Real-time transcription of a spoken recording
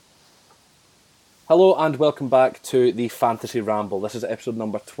Hello and welcome back to the Fantasy Ramble. This is episode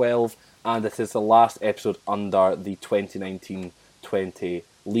number 12 and it is the last episode under the 2019-20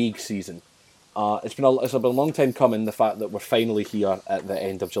 league season. It's been a long time coming, the fact that we're finally here at the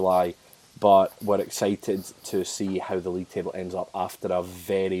end of July, but we're excited to see how the league table ends up after a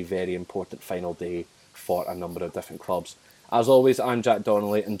very, very important final day for a number of different clubs. As always, I'm Jack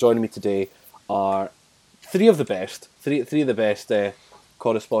Donnelly, and joining me today are three of the best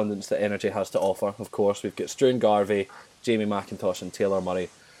correspondents that Energy has to offer. Of course, we've got Struan Garvey, Jamie McIntosh and Taylor Murray.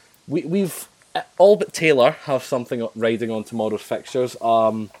 We've all but Taylor have something riding on tomorrow's fixtures.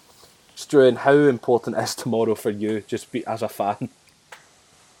 Struan, how important is tomorrow for you, as a fan?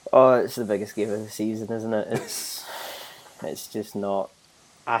 Oh, it's the biggest game of the season, isn't it? It's just not.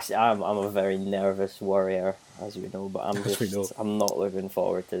 I'm a very nervous warrior, as you know, but I'm not looking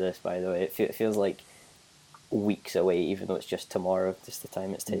forward to this. By the way, it feels like weeks away, even though it's just tomorrow, just the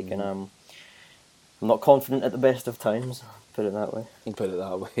time it's taken. I'm not confident at the best of times, put it that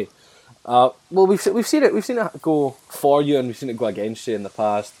way. Well, we've seen it go for you, and we've seen it go against you in the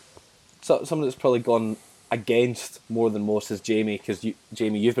past. So someone that's probably gone against more than most is Jamie, because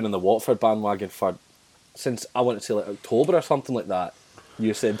Jamie, you've been in the Watford bandwagon since I want to say like October or something like that.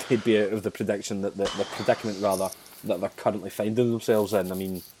 You said they'd be out of the predicament that they're currently finding themselves in. I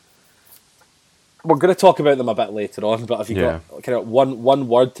mean, we're going to talk about them a bit later on, but have you got kind of one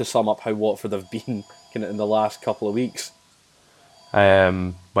word to sum up how Watford have been kind of in the last couple of weeks?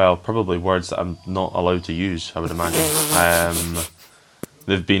 Well, probably words that I'm not allowed to use, I would imagine.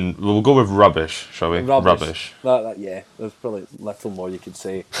 They've been... We'll go with rubbish, shall we? Rubbish. There's probably little more you could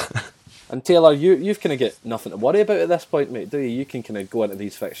say. And Taylor, you've kind of got nothing to worry about at this point, mate, do you? You can kind of go into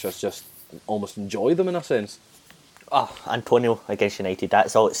these fixtures, just almost enjoy them in a sense. Oh, Antonio against United,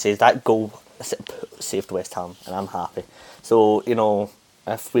 that's all it says. That goal saved West Ham, and I'm happy. So,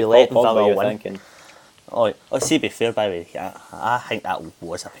 if we let Villa win... to be fair, by the way, I think that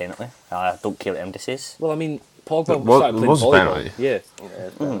was a penalty. I don't care what anybody says. Well, I mean, Pogba started playing volleyball. Yeah.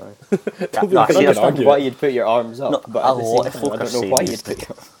 I understand why you'd put your arms up, but at the same time, I don't know why you'd put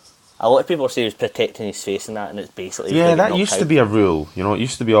your... A lot of people say he was protecting his face and that, and it's basically... Yeah, that used to be a rule. It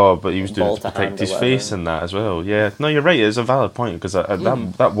used to be, but he was doing it to protect his face and that as well. Yeah, no, you're right, it's a valid point, because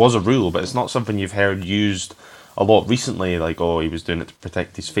that was a rule, but it's not something you've heard used a lot recently, like, he was doing it to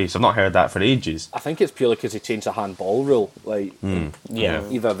protect his face. I've not heard that for ages. I think it's purely because he changed the handball rule,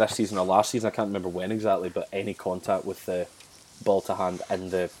 either this season or last season, I can't remember when exactly, but any contact with the ball to hand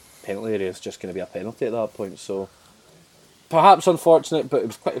in the penalty area is just going to be a penalty at that point, so... Perhaps unfortunate, but it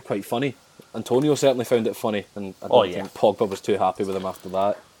was quite funny. Antonio certainly found it funny, and I don't think Pogba was too happy with him after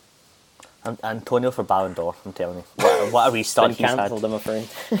that. Antonio for Ballon d'Or, I'm telling you. What a restart he's had. It's been cancelled, I'm afraid.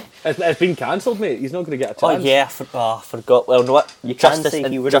 It's been cancelled, mate. He's not going to get a chance. Oh, yeah, I forgot. Well, you know what? You can say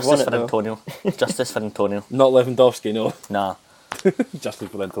he would have won it, for Antonio. Justice for Antonio. Not Lewandowski, no. Nah. Justice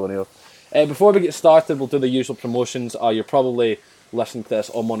for Antonio. Before we get started, we'll do the usual promotions. You're probably listening to this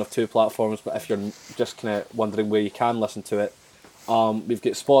on one of two platforms, but if you're just kind of wondering where you can listen to it, we've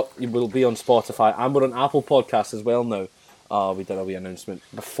got we'll be on Spotify, and we're on Apple Podcasts as well now. We did a wee announcement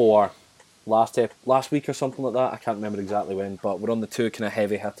before last week or something like that. I can't remember exactly when, but we're on the two kind of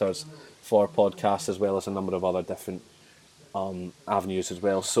heavy hitters for podcasts, as well as a number of other different avenues as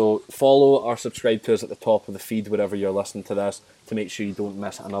well. So follow or subscribe to us at the top of the feed wherever you're listening to this, to make sure you don't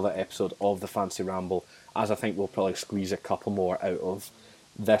miss another episode of the Fantasy Ramble, as I think we'll probably squeeze a couple more out of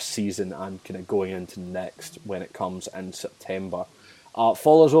this season and kind of going into next when it comes in September.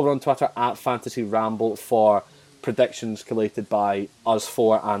 Follow us over on Twitter at Fantasy Ramble for predictions collated by us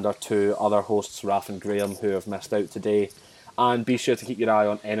four and our two other hosts, Raf and Graham, who have missed out today. And be sure to keep your eye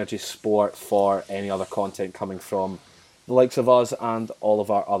on Energy Sport for any other content coming from the likes of us and all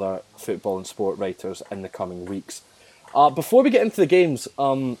of our other football and sport writers in the coming weeks. Before we get into the games,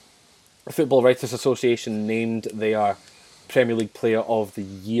 the Football Writers Association named their Premier League Player of the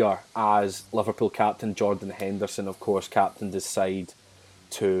Year as Liverpool captain Jordan Henderson, of course, captained his side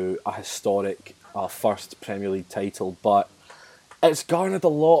to a historic first Premier League title, but it's garnered a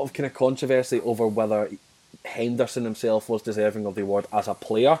lot of kind of controversy over whether Henderson himself was deserving of the award as a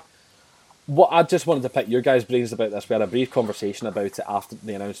player. What I just wanted to pick your guys' brains about this. We had a brief conversation about it after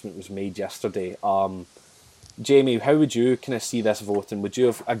the announcement was made yesterday. Jamie, how would you kind of see this voting? Would you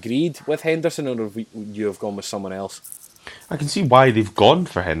have agreed with Henderson, or would you have gone with someone else? I can see why they've gone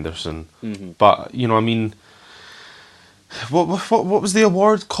for Henderson, but what was the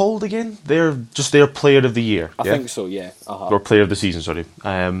award called again? They're just their Player of the Year. I think so, yeah. Or Player of the Season, sorry.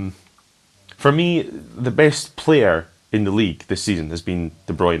 For me, the best player in the league this season has been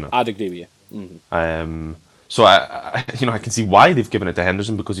De Bruyne. I'd agree with you. So I can see why they've given it to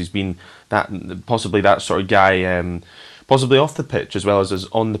Henderson, because he's been possibly that sort of guy, possibly off the pitch as well as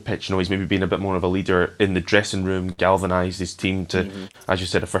on the pitch. He's maybe been a bit more of a leader in the dressing room, galvanised his team to, as you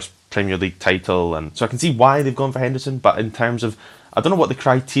said, a first Premier League title, and so I can see why they've gone for Henderson. But in terms of, I don't know what the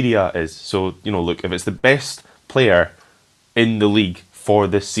criteria is. So look, if it's the best player in the league for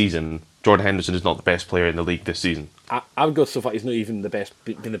this season, Jordan Henderson is not the best player in the league this season. I would go so far he's not even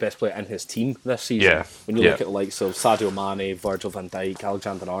been the best player in his team this season. Yeah. When you look at the likes of Sadio Mane, Virgil van Dijk,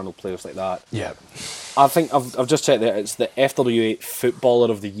 Alexander-Arnold, players like that. Yeah. I think I've just checked there. It's the FW8 Footballer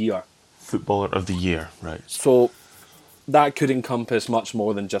of the Year. Footballer of the Year, right. So that could encompass much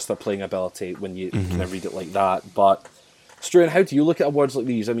more than just their playing ability when you kind of read it like that. But Struan, how do you look at awards like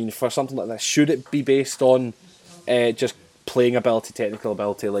these? I mean, for something like this, should it be based on just playing ability, technical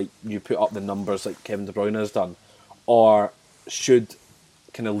ability, like you put up the numbers like Kevin De Bruyne has done? Or should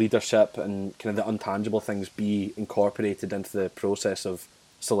kind of leadership and kind of the intangible things be incorporated into the process of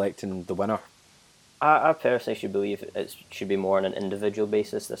selecting the winner? I personally should believe it should be more on an individual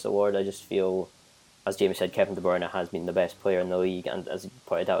basis, this award. I just feel, as Jamie said, Kevin De Bruyne has been the best player in the league, and as you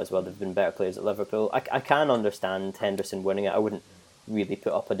pointed out as well, there have been better players at Liverpool. I can understand Henderson winning it. I wouldn't really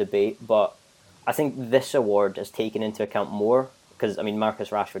put up a debate, but I think this award has taken into account more, because, I mean, Marcus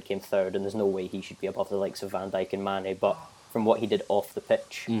Rashford came third, and there's no way he should be above the likes of Van Dijk and Mane, but from what he did off the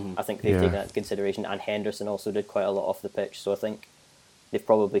pitch, I think they've taken that into consideration, and Henderson also did quite a lot off the pitch, so I think they've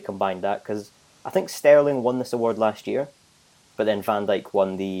probably combined that, because I think Sterling won this award last year, but then Van Dijk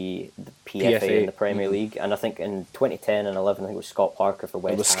won the PFA in the Premier League, and I think in 2010 and 11, I think it was Scott Parker for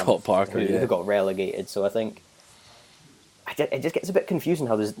West Ham, Scott Parker, who got relegated, so I think it just gets a bit confusing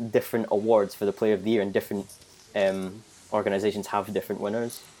how there's different awards for the Player of the Year and different organisations have different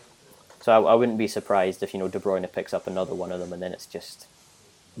winners. So I wouldn't be surprised if De Bruyne picks up another one of them and then it's just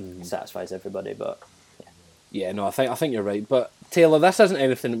satisfies everybody. But yeah, no, I think you're right. But Taylor, this isn't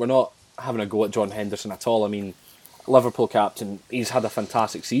anything. We're not having a go at John Henderson at all. I mean, Liverpool captain, he's had a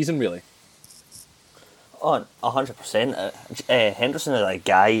fantastic season, really. Oh, 100%. Henderson is a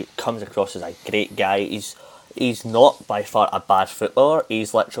guy, comes across as a great guy. He's not by far a bad footballer. He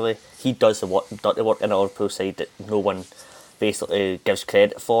does the dirty work in a Liverpool side that no one basically gives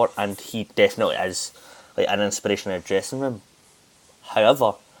credit for, and he definitely is like an inspiration in the dressing room.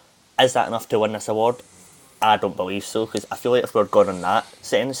 However, is that enough to win this award? I don't believe so, because I feel like if we're going on that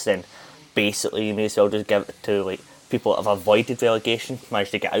sense, then basically you may as well just give it to like people that have avoided relegation,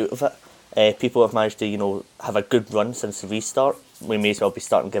 managed to get out of it. People have managed to have a good run since the restart. We may as well be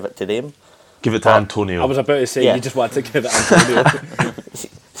starting to give it to them. Give it to Antonio. I was about to say, you just wanted to give it to Antonio.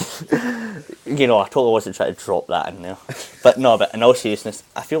 I totally wasn't trying to drop that in there. But in all seriousness,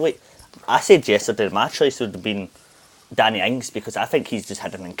 I feel like I said yesterday my choice would have been Danny Ings, because I think he's just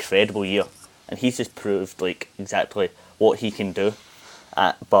had an incredible year and he's just proved like exactly what he can do.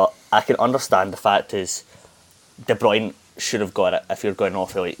 But I can understand the fact is De Bruyne should have got it if you're going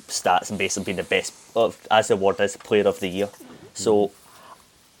off like stats and basically being the best, as the award is, Player of the Year. So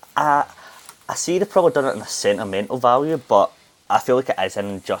I see they've probably done it in a sentimental value, but I feel like it is an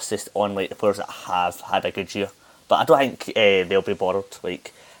injustice on like the players that have had a good year. But I don't think they'll be bothered,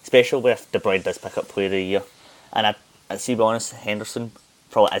 like especially if De Bruyne does pick up Player of the Year. And to be honest, Henderson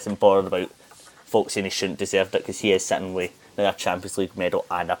probably isn't bothered about folks saying he shouldn't deserve it, because he is sitting with a Champions League medal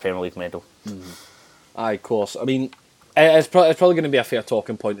and a Premier League medal. Aye, of course. I mean, it's probably going to be a fair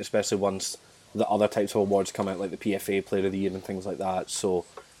talking point, especially once the other types of awards come out, like the PFA Player of the Year and things like that. So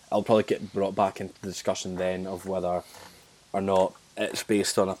I'll probably get brought back into the discussion then of whether or not it's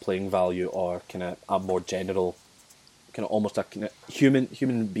based on a playing value or kind of a more general, kind of almost a kind of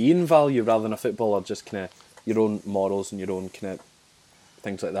human being value rather than a footballer, just kind of your own morals and your own kind of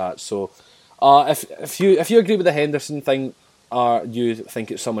things like that. So if you agree with the Henderson thing or you think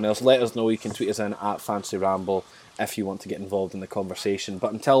it's someone else, let us know. You can tweet us in at Fancy Ramble if you want to get involved in the conversation.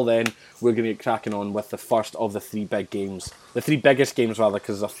 But until then, we're going to get cracking on with the first of the three biggest games, rather,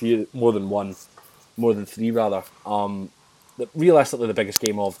 because there's a few, more than three rather. Realistically, the biggest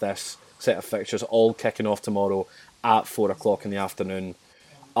game of this set of fixtures, all kicking off tomorrow at 4:00 in the afternoon.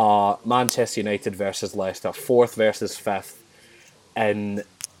 Manchester United versus Leicester, 4th versus 5th, in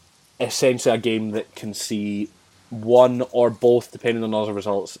essentially a game that can see one or both, depending on other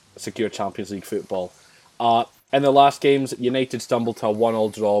results, secure Champions League football. In the last games, United stumbled to a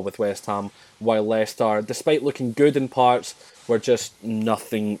 1-1 draw with West Ham, while Leicester, despite looking good in parts, were just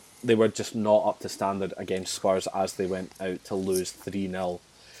nothing. They were just not up to standard against Spurs as they went out to lose 3-0.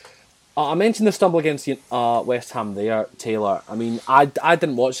 I mentioned the stumble against West Ham there, Taylor. I mean, I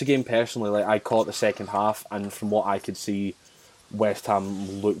didn't watch the game personally. Like, I caught the second half, and from what I could see, West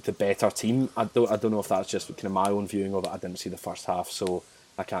Ham looked the better team. I don't know if that's just kind of my own viewing of it. I didn't see the first half, so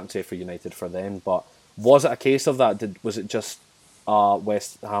I can't say for United for them. But was it a case of that? Was it just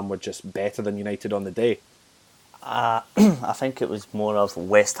West Ham were just better than United on the day? I think it was more of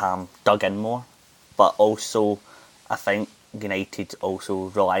West Ham dug in more, but also I think United also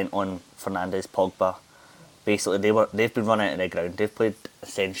reliant on Fernandes, Pogba. Basically, they've been running out of the ground. They've played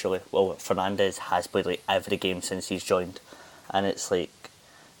essentially. Well, Fernandes has played like every game since he's joined, and it's like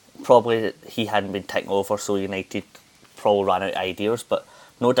probably he hadn't been taken over, so United probably ran out of ideas. But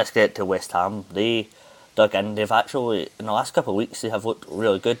no discredit to West Ham, they dug in. They've actually in the last couple of weeks they have looked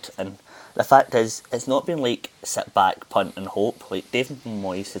really good, and the fact is it's not been like sit back, punt and hope. Like David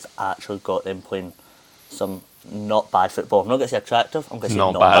Moyes has actually got them playing some not bad football. I'm not going to say attractive, I'm going to say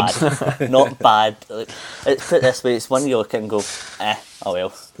not bad. Not bad. Like, it's put it this way, it's one you look at and go, oh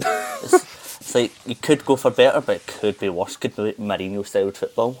well. It's like, you could go for better, but it could be worse. Could be Mourinho style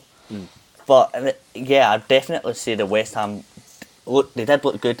football. But, I'd definitely say the West Ham, they did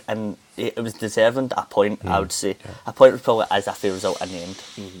look good, and it was deserving a point, I would say. Yeah. A point was probably as a fair result in the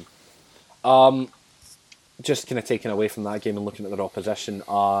end. Just kind of taking away from that game and looking at their opposition,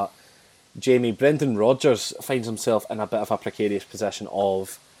 Jamie, Brendan Rodgers finds himself in a bit of a precarious position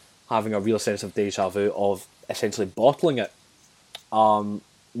of having a real sense of deja vu, of essentially bottling it.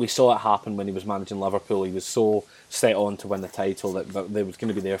 We saw it happen when he was managing Liverpool. He was so set on to win the title that it was going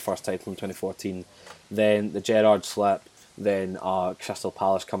to be their first title in 2014. Then the Gerrard slip, then Crystal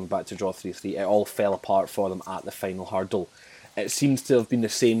Palace coming back to draw 3-3. It all fell apart for them at the final hurdle. It seems to have been the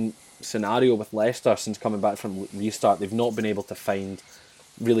same scenario with Leicester since coming back from restart. They've not been able to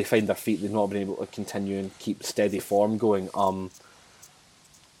really find their feet. They've not been able to continue and keep steady form going.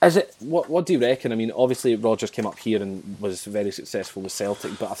 Is it what do you reckon? I mean, obviously Rodgers came up here and was very successful with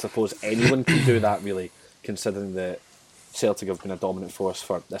Celtic, but I suppose anyone can do that, really, considering that Celtic have been a dominant force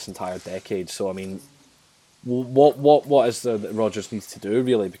for this entire decade. So I mean, what is there that Rodgers needs to do,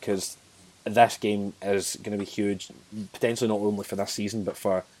 really? Because this game is going to be huge, potentially not only for this season but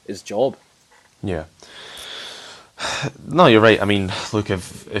for his job. Yeah. No, you're right. I mean, look,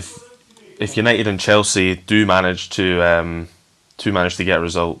 if United and Chelsea do manage to get a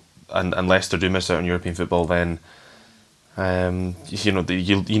result, and Leicester do miss out on European football, then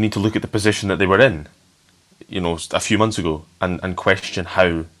you need to look at the position that they were in, a few months ago, and question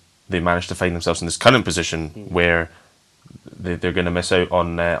how they managed to find themselves in this current position where they're going to miss out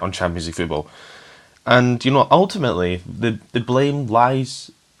on Champions League football. And ultimately the blame lies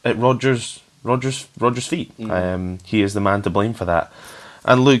at Rodgers' feet. He is the man to blame for that.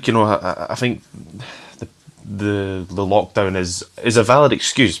 And look, I think the lockdown is a valid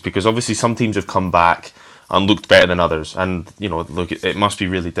excuse, because obviously some teams have come back and looked better than others. And look, it must be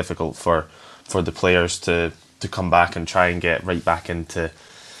really difficult for the players to come back and try and get right back into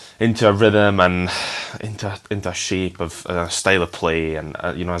a rhythm and into a shape of a style of play. And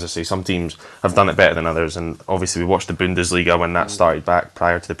as I say, some teams have done it better than others. And obviously we watched the Bundesliga when that started back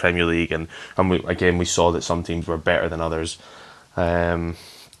prior to the Premier League, and we saw that some teams were better than others.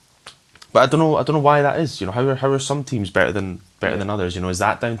 But I don't know why that is. How are some teams better than others? Is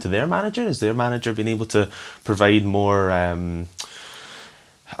that down to their manager? Is their manager being able to provide more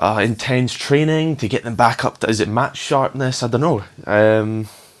intense training to get them back up? Is it match sharpness? I don't know.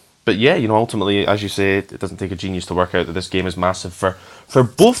 But yeah, ultimately, as you say, it doesn't take a genius to work out that this game is massive for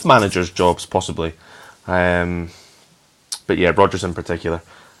both managers' jobs, possibly. But yeah, Rodgers in particular.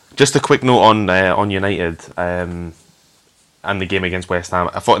 Just a quick note on United and the game against West Ham.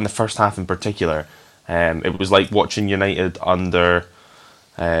 I thought in the first half in particular, it was like watching United under,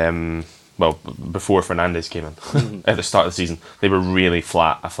 before Fernandes came in at the start of the season. They were really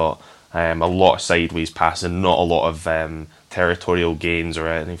flat, I thought. A lot of sideways passing, not a lot of territorial gains or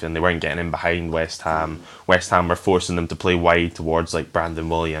anything. They weren't getting in behind West Ham. West Ham were forcing them to play wide towards like Brandon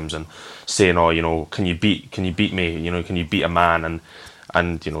Williams and saying, can you beat me? Can you beat a man?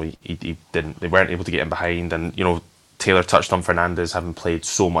 And he didn't. They weren't able to get in behind. And Taylor touched on Fernandes having played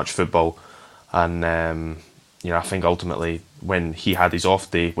so much football, and I think ultimately when he had his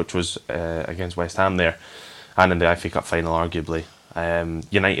off day, which was against West Ham there, and in the FA Cup final, arguably,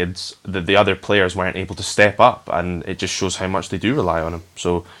 United's the other players weren't able to step up, and it just shows how much they do rely on him.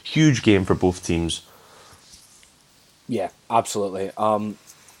 So huge game for both teams. Yeah, absolutely.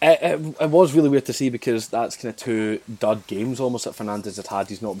 It was really weird to see, because that's kind of two dud games almost that Fernandes had.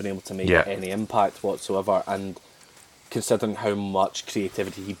 He's not been able to make any impact whatsoever, and considering how much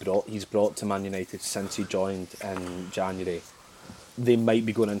creativity he's brought to Man United since he joined in January, they might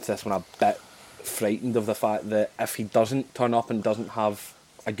be going into this one a bit frightened of the fact that if he doesn't turn up and doesn't have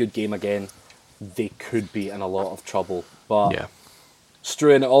a good game again, they could be in a lot of trouble. But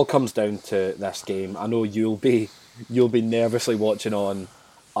Struan, it all comes down to this game. I know you'll be nervously watching on.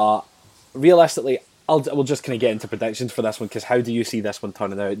 Realistically, we'll just kind of get into predictions for this one, because how do you see this one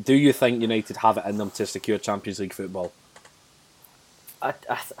turning out? Do you think United have it in them to secure Champions League football? I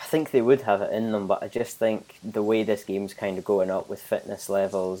think they would have it in them, but I just think the way this game's kind of going up with fitness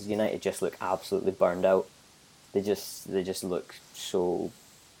levels, United just look absolutely burned out. They just look so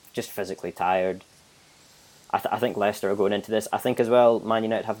just physically tired. I think Leicester are going into this. I think as well, Man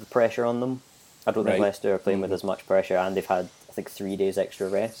United have the pressure on them. I don't think Leicester are playing with as much pressure, and they've had, I think, 3 days extra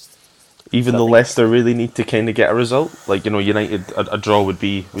rest. Even though Leicester really need to kind of get a result, like, you know, United, a draw would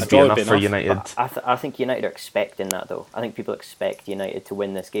be enough for United. I think United are expecting that, though. I think people expect United to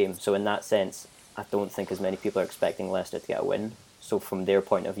win this game. So in that sense, I don't think as many people are expecting Leicester to get a win. So from their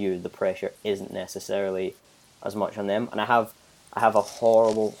point of view, the pressure isn't necessarily as much on them. And I have a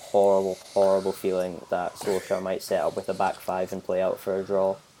horrible, horrible, horrible feeling that Solskjaer might set up with a back five and play out for a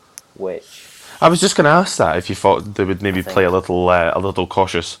draw, which... I was just going to ask that, if you thought they would maybe play a little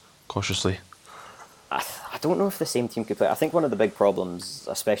cautiously. I don't know if the same team could play. I think one of the big problems,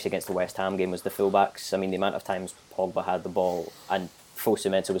 especially against the West Ham game, was the fullbacks. I mean, the amount of times Pogba had the ball and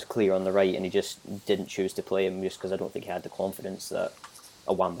Fosu Mensah was clear on the right, and he just didn't choose to play him just because I don't think he had the confidence that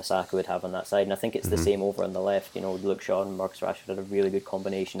a Wan-Bissaka would have on that side. And I think it's the same over on the left. You know, Luke Shaw and Marcus Rashford had a really good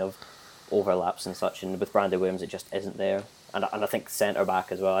combination of overlaps and such, and with Brandon Williams it just isn't there. And I think centre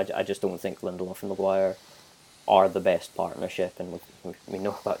back as well. I just don't think Lindelof and Maguire are the best partnership, and we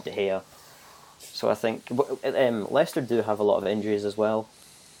know about De Gea. So I think Leicester do have a lot of injuries as well.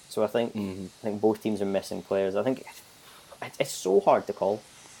 So I think both teams are missing players. I think it's so hard to call.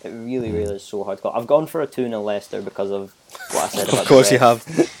 It really is so hard to call. I've gone for a 2-0 Leicester because of what I said about Of course you have.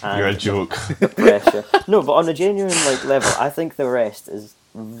 You're a joke. The pressure. No, but on a genuine level, I think the rest is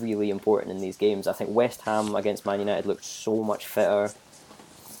really important in these games. I think West Ham against Man United looked so much fitter.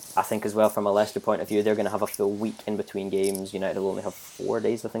 I think as well, from a Leicester point of view, they're going to have a full week in between games. United will only have 4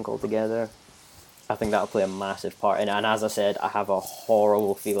 days, I think, altogether. I think that'll play a massive part in it. And as I said, I have a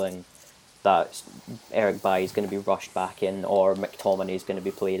horrible feeling that Eric Bailly is going to be rushed back in, or McTominay is going to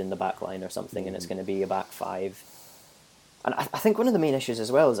be played in the back line or something, and it's going to be a back five. And I think one of the main issues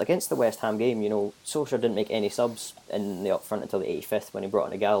as well is against the West Ham game, you know, Solskjaer didn't make any subs in the up front until the 85th when he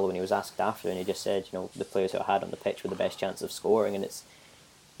brought in Ighalo, when he was asked after, and he just said, you know, the players who I had on the pitch were the best chance of scoring. And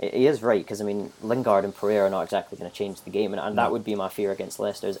he is right, because I mean, Lingard and Pereira are not exactly going to change the game, and that would be my fear against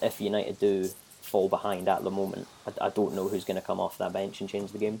Leicester, is if United do fall behind at the moment, I don't know who's going to come off that bench and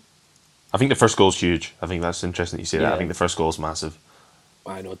change the game. I think the first goal's huge. I think that's interesting that you say that. I think the first goal's massive.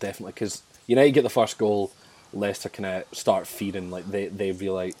 I know, definitely, because United get the first goal, Leicester kind of start feeding, like they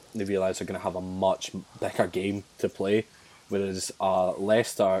realise they're going to have a much bigger game to play, whereas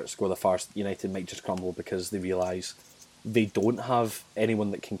Leicester score the first, United might just crumble because they realise they don't have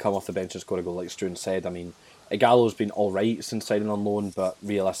anyone that can come off the bench and score a goal, like Struan said. I mean, Ighalo's been alright since signing on loan, but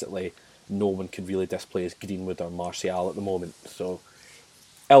realistically no one could really displace Greenwood or Martial at the moment, so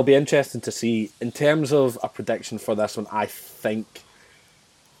it'll be interesting to see. In terms of a prediction for this one, I think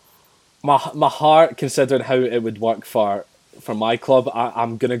my heart, considering how it would work for my club,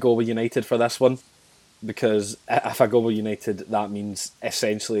 I'm going to go with United for this one, because if I go with United, that means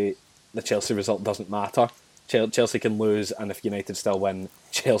essentially the Chelsea result doesn't matter. Chelsea can lose, and if United still win,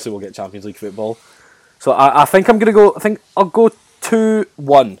 Chelsea will get Champions League football. So I think I'm going to go, I'll go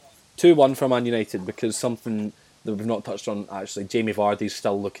 2-1. 2-1 for Man United, because something that we've not touched on, actually, Jamie Vardy's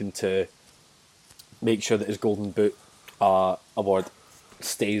still looking to make sure that his Golden Boot award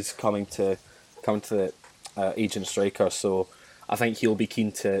stays coming to the agent striker. So I think he'll be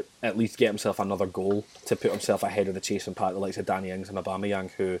keen to at least get himself another goal to put himself ahead of the chasing pack, the likes of Danny Ings and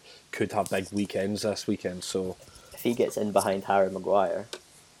Aubameyang, who could have big weekends this weekend. So if he gets in behind Harry Maguire,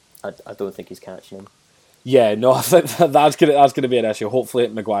 I don't think he's catching him. Yeah, no, I think that's gonna be an issue. Hopefully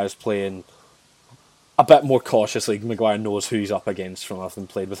Maguire's playing a bit more cautiously. Maguire knows who he's up against from having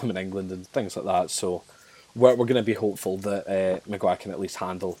played with him in England and things like that. So we're going to be hopeful that Maguire can at least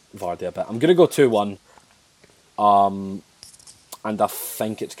handle Vardy a bit. I'm going to go 2-1. And I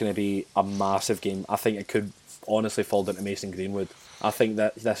think it's going to be a massive game. I think it could honestly fall down to Mason Greenwood. I think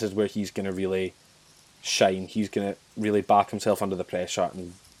that this is where he's going to really shine. He's going to really back himself under the pressure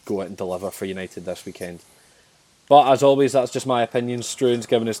and go out and deliver for United this weekend. But as always, that's just my opinion. Struan's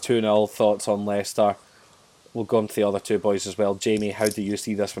given us 2-0 thoughts on Leicester. We'll go on to the other two boys as well. Jamie, how do you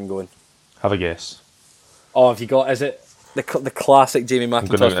see this one going? Have a guess. Oh, have you got? Is it the classic Jamie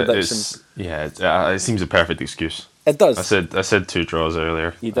McIntosh prediction? It seems a perfect excuse. It does. I said 2 draws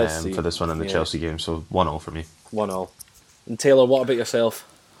earlier. You did for this one in the Chelsea game, so 1-0 for me. 1-0. And Taylor, what about yourself?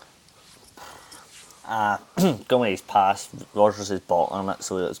 Going with his pass, Rodgers is bottling it,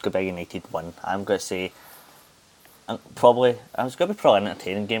 so it's going to be a United win. I'm going to say, it's going to be probably an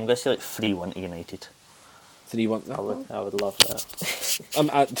entertaining game. I'm going to say like 3-1 to United. 3-1. I would love that.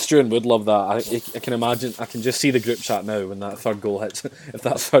 Struan would love that. I can imagine. I can just see the group chat now when that third goal hits. If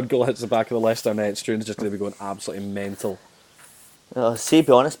that third goal hits the back of the Leicester net, Struan's just going to be going absolutely mental. To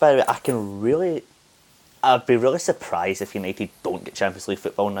be honest, by the way, I'd be really surprised if United don't get Champions League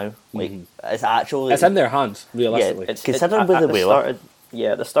football now. Like, it's in their hands, realistically. Yeah, considering where they were.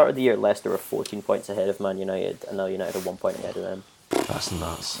 At the start of the year, Leicester were 14 points ahead of Man United, and now United are 1 point ahead of them. That's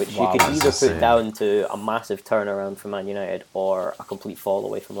nuts. Which you could either put down to a massive turnaround for Man United or a complete fall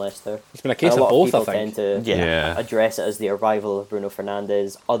away from Leicester. It's been a case of both, I think. Tend to address it as the arrival of Bruno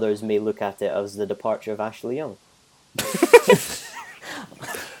Fernandes. Others may look at it as the departure of Ashley Young.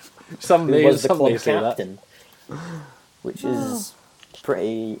 Some who was the club say captain, which is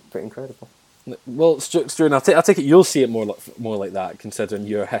pretty incredible. Well, Struan, I'll take it you'll see it more like that, considering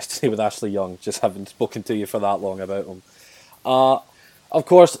your history with Ashley Young, just having spoken to you for that long about him. Of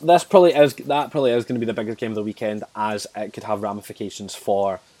course, that probably is going to be the biggest game of the weekend, as it could have ramifications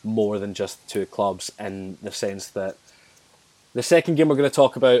for more than just two clubs, in the sense that the second game we're going to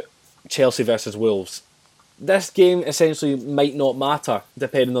talk about, Chelsea versus Wolves. This game essentially might not matter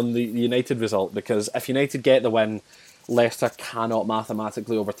depending on the United result, because if United get the win, Leicester cannot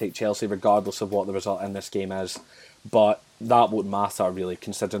mathematically overtake Chelsea regardless of what the result in this game is. But that won't matter really,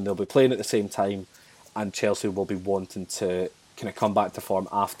 considering they'll be playing at the same time and Chelsea will be wanting to kind of come back to form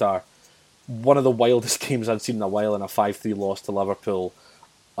after one of the wildest games I've seen in a while, in a 5-3 loss to Liverpool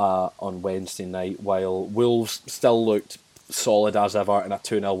on Wednesday night, while Wolves still looked solid as ever in a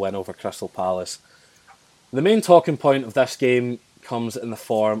 2-0 win over Crystal Palace. The main talking point of this game comes in the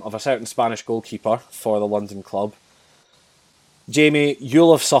form of a certain Spanish goalkeeper for the London club. Jamie,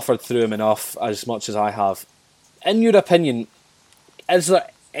 you'll have suffered through him enough, as much as I have. In your opinion, is there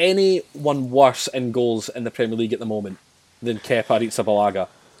anyone worse in goals in the Premier League at the moment than Kepa Arrizabalaga?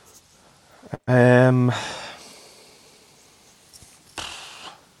 I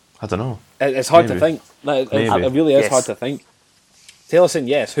don't know. It's hard to think. It really is hard to think. Taylor saying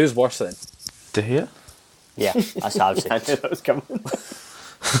yes. Who's worse then? De Gea? Yeah, that's how I would say. I knew that was coming.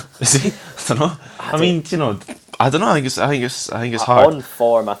 Is he? I don't know. I mean, I don't know. I think it's hard. On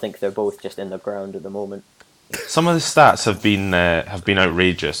form, I think they're both just in the ground at the moment. Some of the stats have been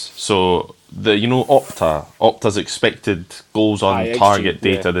outrageous. So Opta's expected goals on target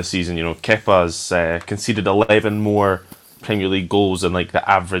data this season. Kepa's conceded 11 more Premier League goals than like the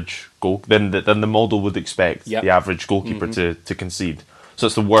average goal than the model would expect the average goalkeeper to concede. So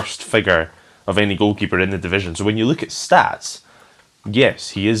it's the worst figure of any goalkeeper in the division. So when you look at stats, yes,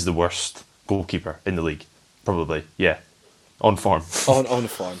 he is the worst goalkeeper in the league, probably. Yeah, on form. on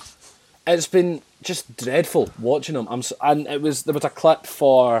form. It's been just dreadful watching him. And there was a clip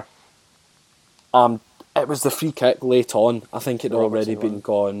for it was the free kick late on. I think it had already been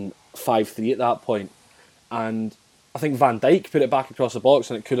gone 5-3 at that point, and I think Van Dijk put it back across the box,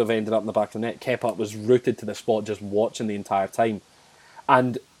 and it could have ended up in the back of the net. Kepa was rooted to the spot, just watching the entire time.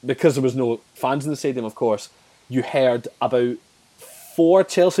 And because there was no fans in the stadium, of course, you heard about 4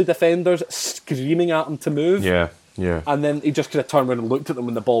 Chelsea defenders screaming at him to move. Yeah. And then he just kind of turned around and looked at them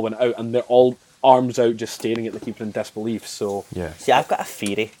when the ball went out, and they're all arms out, just staring at the keeper in disbelief. So yeah. See, I've got a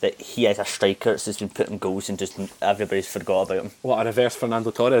theory that he is a striker that's just been putting goals and just everybody's forgot about him. What, a reverse Fernando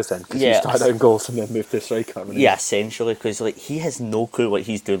Torres then? Because he started out in goals and then moved to striker. Yeah, essentially, because he has no clue what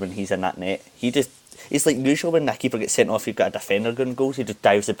he's doing when he's in that net. It's like usually when a keeper gets sent off, you've got a defender going goals, he just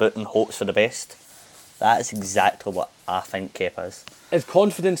dives about and hopes for the best. That is exactly what I think Kepa is. His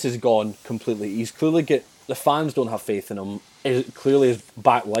confidence is gone completely. He's clearly the fans don't have faith in him. Clearly his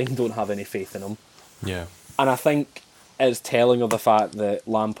back line don't have any faith in him. Yeah. And I think it's telling of the fact that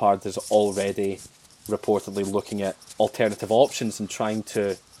Lampard is already reportedly looking at alternative options and trying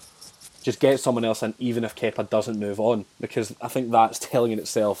to just get someone else in, even if Kepa doesn't move on. Because I think that's telling in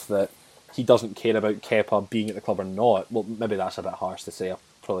itself that he doesn't care about Kepa being at the club or not. Well, maybe that's a bit harsh to say.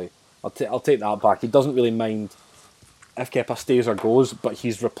 I'll take that back. He doesn't really mind if Kepa stays or goes, but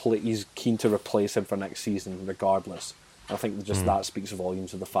he's keen to replace him for next season regardless. I think just that speaks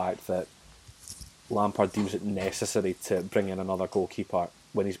volumes of the fact that Lampard deems it necessary to bring in another goalkeeper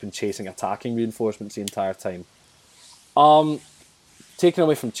when he's been chasing attacking reinforcements the entire time. Taking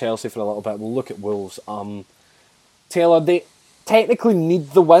away from Chelsea for a little bit, we'll look at Wolves. Taylor, they technically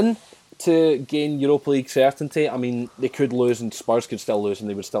need the win to gain Europa League certainty. I mean, they could lose and Spurs could still lose and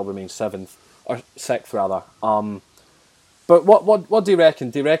they would still remain 7th, or 6th rather. But what do you reckon?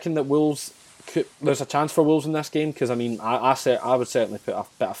 Do you reckon that Wolves there's a chance for Wolves in this game? Because I mean, I would certainly put a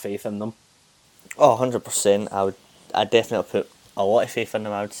bit of faith in them. Oh, 100%. I definitely put a lot of faith in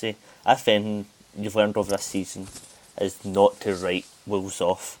them, I would say. I think you've learned over this season is not to write Wolves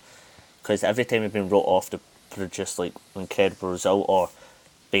off. Because every time we've been wrote off, they produced like an incredible result or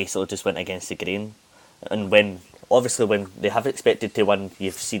basically just went against the grain. And when they have expected to win,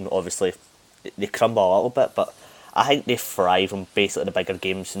 you've seen obviously they crumble a little bit, but I think they thrive on basically the bigger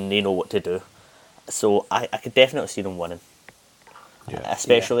games and they know what to do. So I could definitely see them winning. Yeah.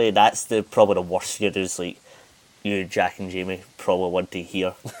 Especially that's probably the worst fear is like you, Jack and Jamie probably want to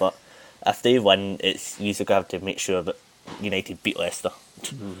hear. But if they win, it's usually going to have to make sure that United beat Leicester.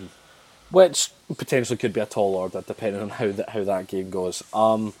 Mm-hmm. Which potentially could be a tall order depending on how that game goes.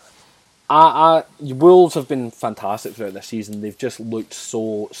 Wolves have been fantastic throughout this season. They've just looked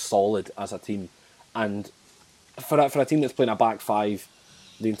so solid as a team, and for a team that's playing a back five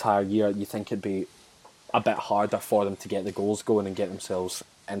the entire year, you think it'd be a bit harder for them to get the goals going and get themselves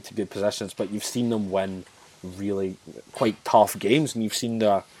into good positions. But you've seen them win really quite tough games, and you've seen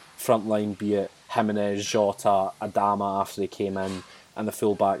their front line, be it Jimenez, Jota, Adama after they came in, and the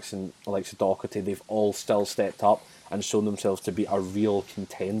fullbacks and Alexa Doherty, they've all still stepped up and shown themselves to be a real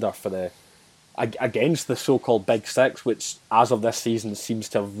contender for against the so-called Big Six, which as of this season seems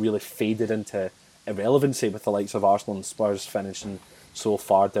to have really faded into irrelevancy with the likes of Arsenal and Spurs finishing so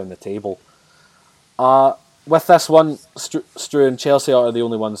far down the table. With this one, Stu and Chelsea are the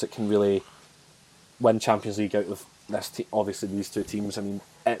only ones that can really win Champions League out of this obviously these two teams. I mean,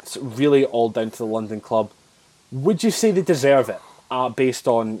 it's really all down to the London club. Would you say they deserve it? Based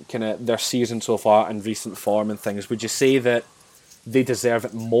on kind of their season so far and recent form and things, would you say that they deserve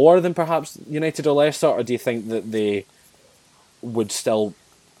it more than perhaps United or Leicester, or do you think that they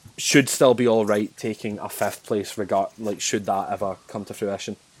should still be all right taking a fifth place should that ever come to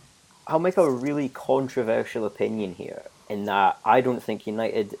fruition? I'll make a really controversial opinion here in that I don't think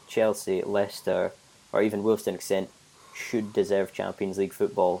United, Chelsea, Leicester, or even Wolves to an extent should deserve Champions League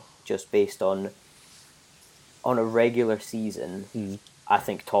football just based on a regular season. I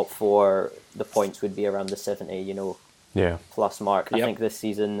think top four, the points would be around the 70, plus mark. Yep. I think this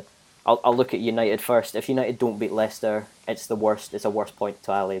season, I'll look at United first. If United don't beat Leicester, it's a worse point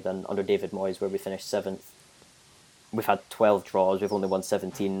tally than under David Moyes, where we finished 7th. We've had 12 draws, we've only won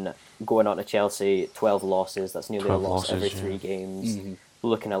 17. Going on to Chelsea, 12 losses, that's nearly a loss every 3 games. Mm-hmm.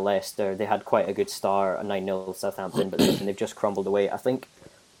 Looking at Leicester, they had quite a good start, a 9-0 Southampton, but they've just crumbled away. I think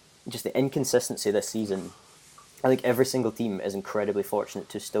just the inconsistency this season, I think every single team is incredibly fortunate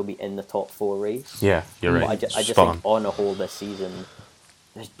to still be in the top 4 race. Yeah, you're right. But I just think on a whole this season,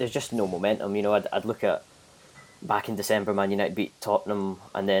 there's just no momentum. I'd look at back in December, Man United beat Tottenham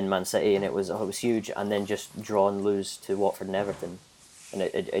and then Man City, and it was huge, and then just draw and lose to Watford and Everton, and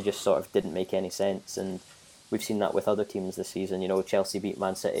it just sort of didn't make any sense. And we've seen that with other teams this season. Chelsea beat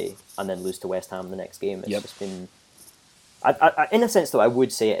Man City and then lose to West Ham the next game. It's just been. I, in a sense, though, I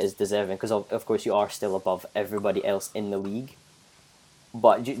would say it is deserving because, of course, you are still above everybody else in the league.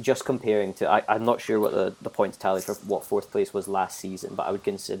 But just comparing to... I'm not sure what the points tally for what 4th place was last season, but I would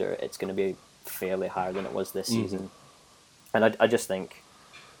consider it's going to be fairly higher than it was this season. And I just think...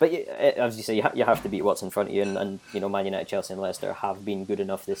 But as you say, you have to beat what's in front of you, and Man United, Chelsea and Leicester have been good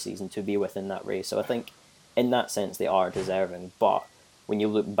enough this season to be within that race. So I think, in that sense, they are deserving, but... When you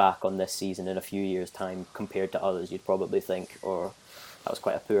look back on this season in a few years' time compared to others, you'd probably think, that was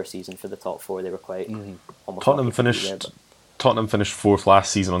quite a poor season for the top 4. They were quite almost. Tottenham finished 4th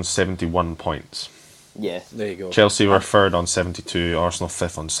last season on 71 points. Yeah, there you go. Chelsea were 3rd on 72. Arsenal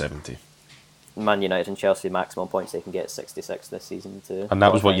 5th on 70. Man United and Chelsea maximum points they can get 66 this season too. And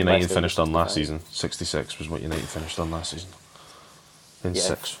that was what United finished on last season. 66 was what United finished on last season. In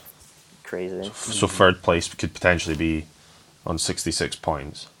 6th. Crazy. So 3rd place could potentially be on 66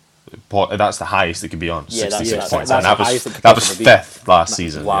 points. That's the highest it could be on. 66 points. And that was 5th last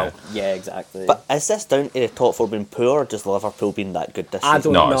season. Wow. Yeah, exactly. But is this down to the top 4 being poor, or just Liverpool being that good this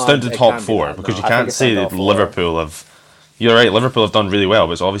season? No, it's down to the top 4 because you can't say that Liverpool have... You're right, Liverpool have done really well,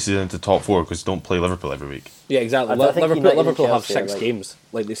 but it's obviously down to the top 4 because they don't play Liverpool every week. Yeah, exactly. Liverpool have 6 games.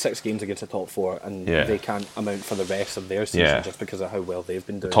 They've 6 games against the top 4, and they can't amount for the rest of their season just because of how well they've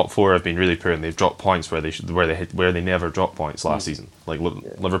been doing. The top 4 have been really poor, and they've dropped points where they never dropped points last season.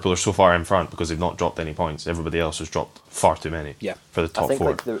 Liverpool are so far in front because they've not dropped any points. Everybody else has dropped far too many. For the top 4.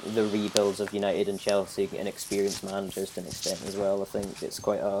 I think the rebuilds of United and Chelsea and experienced managers to an extent as well. I think it's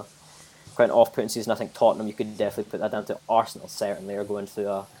quite an off-putting season. I think Tottenham, you could definitely put that down to. Arsenal certainly are going through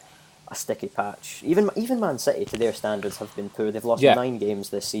a sticky patch. Even Man City, to their standards, have been poor. They've lost 9 games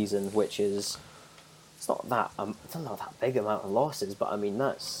this season, which is it's not that big amount of losses, but I mean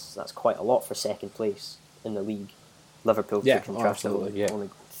that's quite a lot for 2nd place in the league. Liverpool, absolutely, only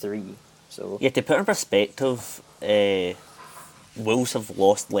 3. So yeah, to put in perspective, Wolves have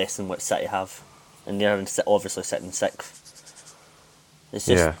lost less than what City have, and they're obviously sitting sixth. It's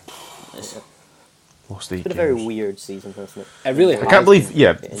just It's been a very weird season, hasn't it? It really I can't believe,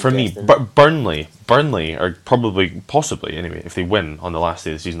 for me, interesting. Burnley are possibly anyway, if they win on the last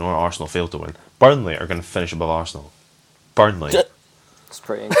day of the season or Arsenal fail to win, Burnley are going to finish above Arsenal. Burnley. It's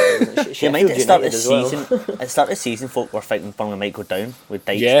pretty incredible. You mind at the start of the United as well. season, at the start of the season, folk were thinking Burnley might go down with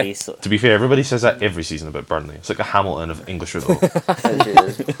Dyche's Yeah. face. To be fair, everybody says that every season about Burnley. It's like a Hamilton of English football.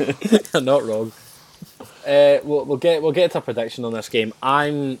 Not wrong. We'll get to a prediction on this game.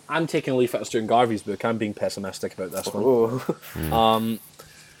 I'm taking a leaf out of Stuart Garvey's book. I'm being pessimistic about this one. Oh.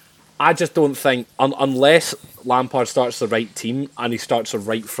 I just don't think unless Lampard starts the right team and he starts a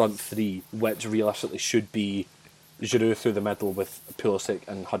right front three, which realistically should be Giroud through the middle with Pulisic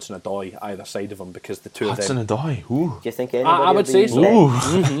and Hudson-Odoi either side of him, because the two of them. Hudson-Odoi, ooh. Do you think anybody I would say so.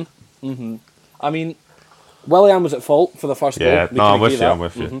 Ooh. I mean, Willian was at fault for the first goal. Yeah, We no, can I'm with agree you, that. I'm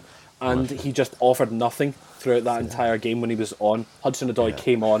with you. And he just offered nothing throughout that entire game when he was on. Hudson-Odoi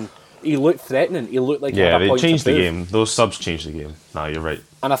came on. He looked threatening. He looked like he Yeah, had a they point changed to the prove. game. Those subs changed the game. No, you're right.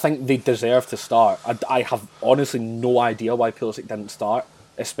 And I think they deserve to start. I have honestly no idea why Pulisic didn't start,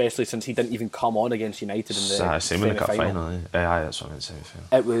 especially since he didn't even come on against United in the Same in the cup semi-final. final. Aye, that's what I meant to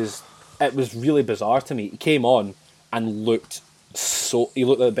say. It was really bizarre to me. He came on and looked he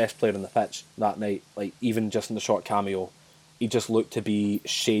looked like the best player on the pitch that night. Like, even just in the short cameo, he just looked to be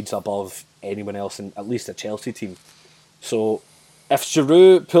shades above anyone else in at least a Chelsea team. So if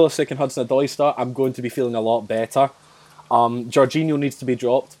Giroud, Pulisic and Hudson-Odoi start, I'm going to be feeling a lot better. Jorginho needs to be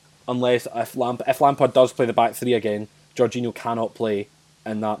dropped unless if Lampard does play the back three again, Jorginho cannot play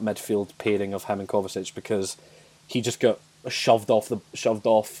in that midfield pairing of him and Kovacic, because he just got shoved off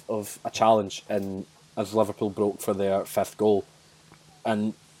of a challenge as Liverpool broke for their fifth goal.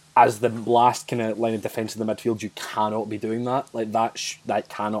 And as the last kind of line of defence in the midfield, you cannot be doing that. Like, that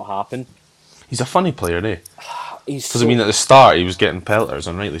cannot happen. He's a funny player, eh? Because I mean, at the start he was getting pelters,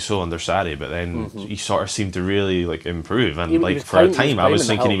 and rightly so, under Sarri, but then he sort of seemed to really like improve. And He like was for a prime- he was time, I was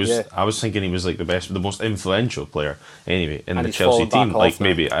prime in the thinking he was. help, yeah. I was thinking he was like the most influential player anyway in And the he's Chelsea fallen back team. off Like now.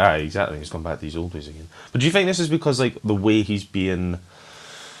 maybe, exactly. He's gone back to his old ways again. But do you think this is because like the way he's being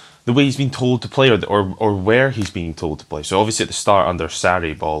told to play, or where he's being told to play? So obviously at the start under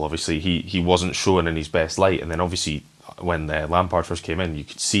Sarri ball, obviously he wasn't showing in his best light, and then obviously when Lampard first came in, you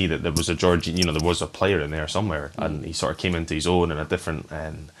could see that there was there was a player in there somewhere, and he sort of came into his own in a different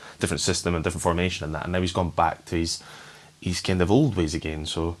system and different formation and that, and now he's gone back to his kind of old ways again.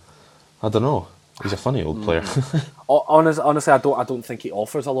 So I don't know. He's a funny old player. honestly, I don't think he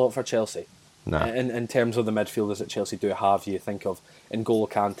offers a lot for Chelsea. Nah. In terms of the midfielders that Chelsea do have, you think of N'Golo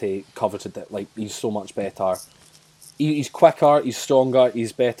Kante, coveted that, like, he's so much better. He's quicker, he's stronger,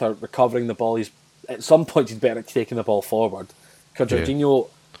 he's better recovering the ball. At some point he's better at taking the ball forward. Because Jorginho,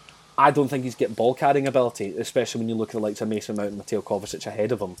 I don't think he's got ball carrying ability, especially when you look at the likes of Mason Mount and Mateo Kovacic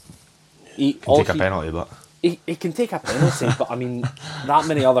ahead of him. Can take a penalty, but he can take a penalty, but I mean, that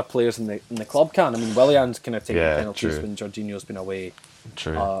many other players in the club can. I mean, Willian's kind of taken penalties when Jorginho's been away.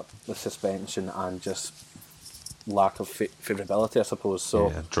 true. With suspension and just lack of favourability, I suppose.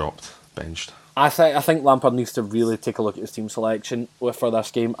 So Dropped, benched. I think Lampard needs to really take a look at his team selection for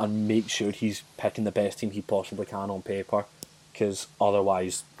this game and make sure he's picking the best team he possibly can on paper, because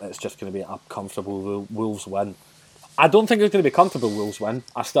otherwise it's just going to be a comfortable Wolves win. I don't think it's going to be a comfortable Wolves win.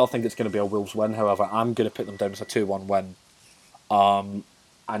 I still think it's going to be a Wolves win. However, I'm going to put them down as a 2-1 win.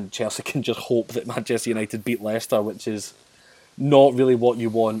 And Chelsea can just hope that Manchester United beat Leicester, which is not really what you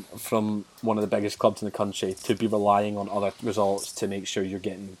want from one of the biggest clubs in the country, to be relying on other results to make sure you're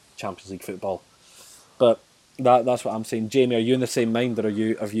getting Champions League football. But that's what I'm saying. Jamie, are you in the same mind, or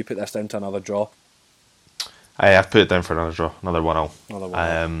have you put this down to another draw? I've put it down for another draw, another 1-0. Another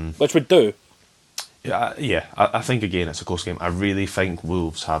 1-0. Which would do. Yeah. I think again it's a close game. I really think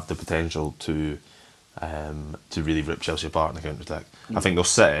Wolves have the potential to really rip Chelsea apart in the counter attack. I think they'll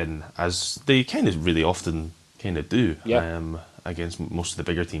sit in, as they kind of really often kind of do, against most of the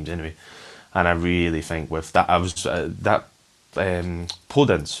bigger teams anyway. And I really think with that,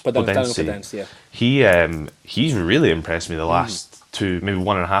 Podence, he's really impressed me the last two, maybe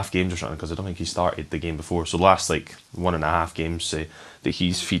 1.5 games or something, because I don't think he started the game before. So last 1.5 games that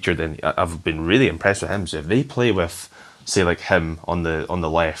he's featured in, I've been really impressed with him. So if they play with, say, like him on the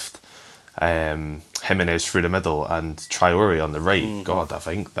left, Jimenez through the middle, and Traore on the right, God, I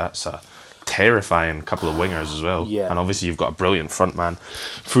think that's a terrifying couple of wingers as well. Yeah. And obviously you've got a brilliant front man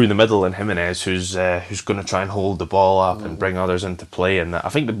through the middle in Jimenez, who's going to try and hold the ball up and bring others into play. And I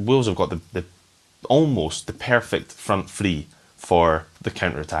think the Wolves have got the almost the perfect front three for the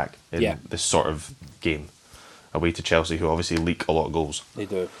counter-attack in Yeah. this sort of game, away to Chelsea, who obviously leak a lot of goals. They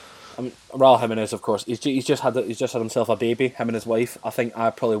do. I mean, Raul Jimenez, of course, he's just had himself a baby. Him and his wife. I think I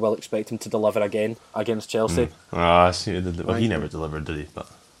probably will expect him to deliver again against Chelsea. Well, he never delivered, did he? But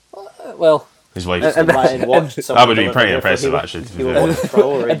Well, his wife. And then watch That someone would be deliver pretty it, impressive, he would- actually. To he be would fair. watch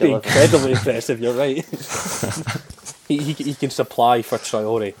Traore it'd be deliver. incredibly impressive. You're right. he can supply for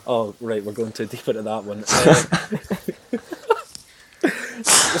Traore. Oh, right, we're going too deep into that one.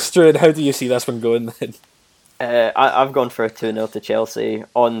 Struan, how do you see this one going then? I've gone for a 2-0 to Chelsea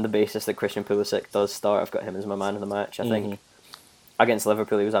on the basis that Christian Pulisic does start. I've got him as my man of the match. I think against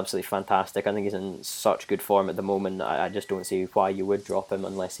Liverpool he was absolutely fantastic. I think he's in such good form at the moment. I just don't see why you would drop him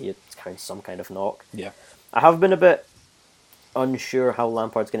unless he had some kind of knock. Yeah. I have been a bit unsure how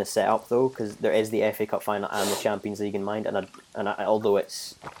Lampard's going to set up though, because there is the FA Cup final and the Champions League in mind, and although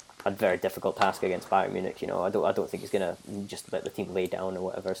it's a very difficult task against Bayern Munich, I don't think he's going to just let the team lay down or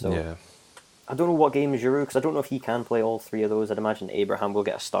whatever. So. Yeah. I don't know what game is Giroud, because I don't know if he can play all three of those. I'd imagine Abraham will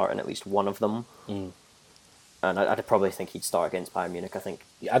get a start in at least one of them. And I'd probably think he'd start against Bayern Munich. I think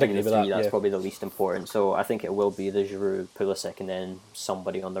I'd agree with that, that's yeah. probably the least important. So I think it will be the Giroud, Pulisic, and then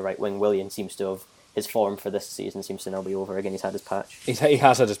somebody on the right wing. Willian seems to have, his form for this season seems to now be over again. He's had his patch. He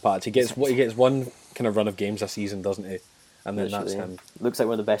has had his patch. He gets one kind of run of games a season, doesn't he? And then Literally. that's him. Looks like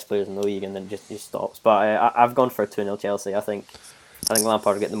one of the best players in the league, and then just stops. But I've gone for a 2-0 Chelsea. I think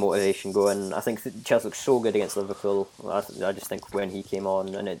Lampard will get the motivation going. I think Chelsea looked so good against Liverpool. I just think when he came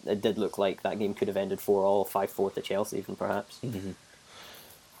on, and it did look like that game could have ended 4-4, 5-4 to Chelsea even perhaps.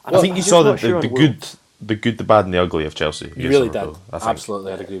 I think you saw the good, the bad, and the ugly of Chelsea. You really did.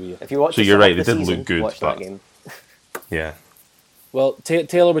 Absolutely, I'd agree with you. If you watch So the you're start right, of they the did season, look good, watch but- that game. Yeah. Well,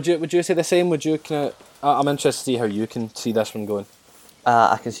 Taylor, would you say the same? Would you kind of? I'm interested to see how you can see this one going.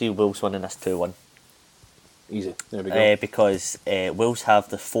 I can see Wolves winning this 2-1. Easy. There we go. Because Wolves have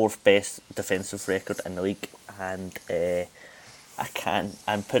the 4th best defensive record in the league, and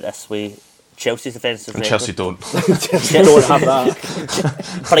and put it this way, Chelsea's defensive And record. Chelsea don't. Don't have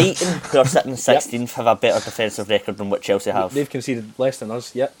that. Brighton, who are sitting 16th, have a better defensive record than what Chelsea have. They've conceded less than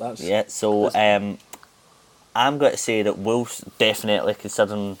us. Yep, that's. Yeah, so I'm going to say that Wolves definitely,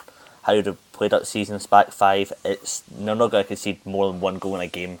 considering how they've played out the season's back five, they're not going to concede more than one goal in a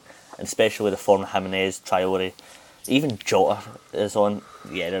game, and especially with the form of Jimenez, Traore, even Jota is on.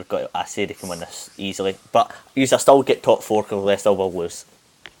 Yeah, I say they can win this easily, but you still get top 4 because they still will lose.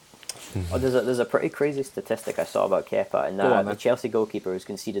 Oh, there's a pretty crazy statistic I saw about Kepa, and Go on, the then. Chelsea goalkeeper who's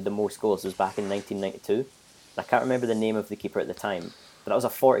conceded the most goals was back in 1992. I can't remember the name of the keeper at the time, but that was a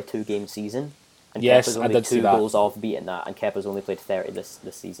 42 game season. And Yes, Kepa's I only did see 2 that. goals off beating that, and Kepa's only played 30 this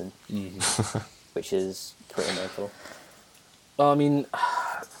season, which is pretty mental. Well, I mean,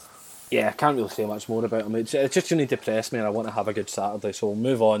 yeah, I can't really say much more about him. It's just going to depress me, and I want to have a good Saturday. So we'll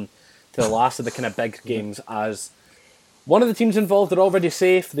move on to the last of the kind of big games. As one of the teams involved are already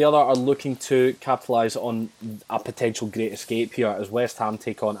safe, the other are looking to capitalise on a potential great escape here as West Ham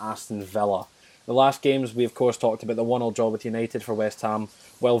take on Aston Villa. The last games, we of course talked about the 1-1 draw with United for West Ham,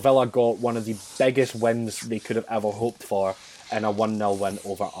 while Villa got one of the biggest wins they could have ever hoped for in a 1-0 win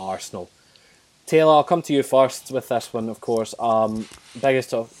over Arsenal. Taylor, I'll come to you first with this one, of course.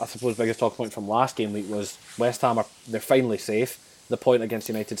 Biggest talk point from last game week was West Ham they're finally safe. The point against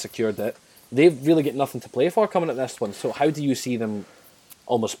United secured it. They really get nothing to play for coming at this one. So how do you see them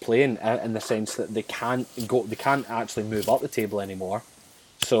almost playing in the sense that they can't actually move up the table anymore?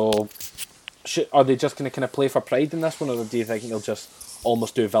 So are they just going to kind of play for pride in this one, or do you think they'll just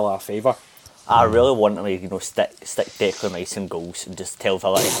almost do Villa a favour? I really want to, stick Declan Rice in goals and just tell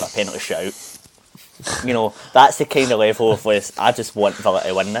Villa to have a penalty shootout. That's the kind of level of West. I just want Villa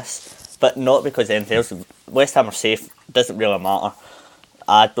to win this, but not because anything else. West Ham are safe. Doesn't really matter.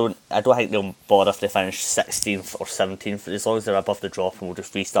 I don't think they'll bother if they finish 16th or 17th, as long as they're above the drop, and we'll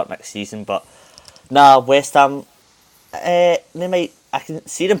just restart next season. But West Ham, they might. I can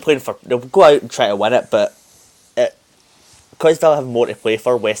see them playing for. They'll go out and try to win it, but because Villa have more to play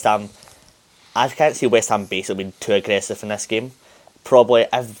for, West Ham. I can't see West Ham basically being too aggressive in this game. Probably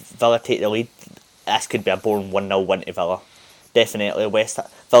if Villa take the lead, this could be a boring 1-0 win to Villa. Definitely,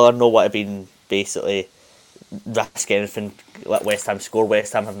 Villa know what have been basically risk anything, let West Ham score.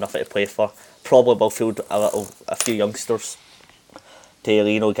 West Ham have nothing to play for. Probably will field a few youngsters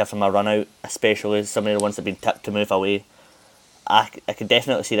to give them a run out, especially some of the ones that have been tipped to move away. I could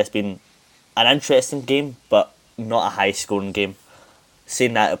definitely see this being an interesting game, but not a high scoring game.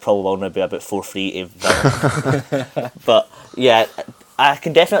 Saying that, it probably will now be about 4-3 to Villa. But yeah, I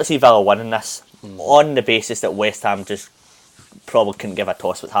can definitely see Villa winning this on the basis that West Ham just probably couldn't give a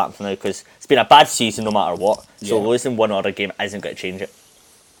toss what's happened now because it's been a bad season no matter what. So Yeah. losing one other game isn't going to change it.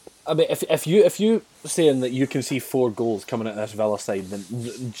 I mean, if you saying that you can see 4 goals coming out of this Villa side, then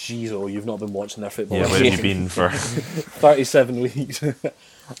jeez, oh, you've not been watching their football. Yeah, where have you been for? 37 weeks.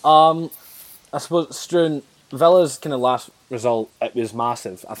 I suppose, Struan, Villa's kind of last result, it was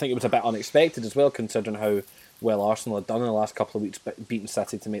massive. I think it was a bit unexpected as well, considering how well Arsenal had done in the last couple of weeks, beating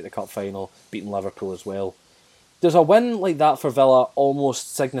City to make the cup final, beating Liverpool as well. Does a win like that for Villa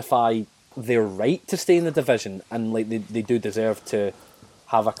almost signify their right to stay in the division, and like they do deserve to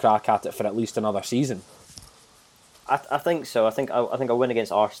have a crack at it for at least another season? I think so. I think a win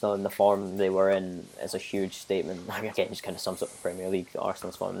against Arsenal in the form they were in is a huge statement. Again, just kind of sums up the Premier League,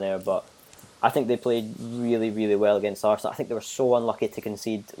 Arsenal's form there. But I think they played really, really well against Arsenal. I think they were so unlucky to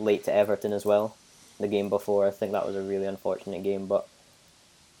concede late to Everton as well. The game before, I think that was a really unfortunate game. But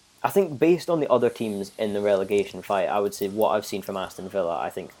I think based on the other teams in the relegation fight, I would say what I've seen from Aston Villa, I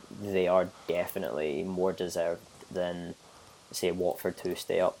think they are definitely more deserved than, say, Watford to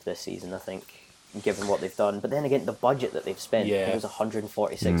stay up this season, I think, given what they've done. But then again, the budget that they've spent, I think it was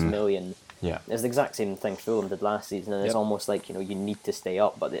 146 million. Yeah. It's the exact same thing Fulham did last season, and it's almost like, you need to stay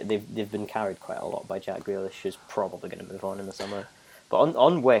up, but they've been carried quite a lot by Jack Grealish, who's probably going to move on in the summer. But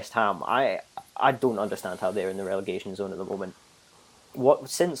on West Ham, I don't understand how they're in the relegation zone at the moment.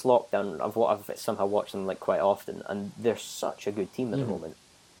 Since lockdown, I've somehow watched them like quite often, and they're such a good team at the moment.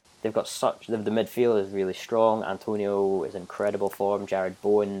 They've got the midfield is really strong. Antonio is in incredible form. Jared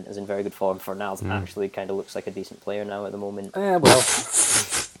Bowen is in very good form. Fornals actually kind of looks like a decent player now at the moment. Well,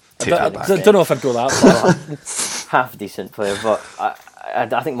 Take that back. I don't know if I'd go that far. Half decent player, but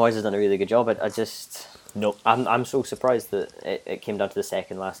I think Moyes has done a really good job. I'm so surprised that it came down to the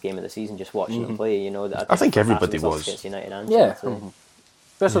second last game of the season. Just watching them play, I think everybody was. Against United and Yeah. Chelsea.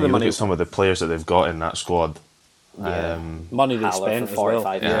 Especially You the look money, at some of the players that they've got in that squad. money they Haller spent for as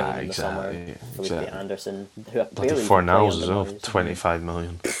well. 45 Yeah, million in the summer. exactly, Felipe exactly. Anderson, who Bloody barely Fornals play as under well, Moyes. 25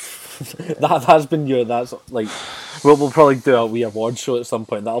 million. That has been that's like, we'll probably do a wee award show at some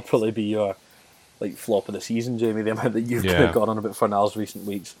point. That'll probably be your like flop of the season, Jamie. The amount that you've kind of gone on about Fornals recent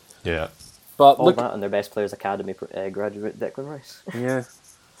weeks. Yeah. But All look, that and their best players academy graduate Declan Rice. yeah.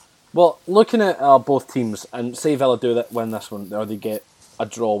 Well, looking at both teams, and say Villa win this one, or they get a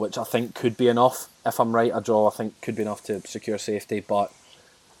draw, which I think could be enough. If I'm right, a draw I think could be enough to secure safety. But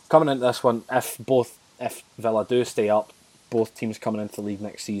coming into this one, if Villa do stay up, both teams coming into the league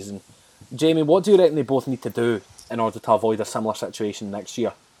next season, Jamie, what do you reckon they both need to do in order to avoid a similar situation next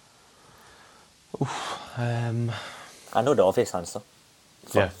year? I know the obvious answer.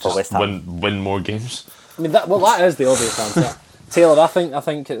 For Just West Ham. win more games. I mean, that is the obvious answer. Taylor, I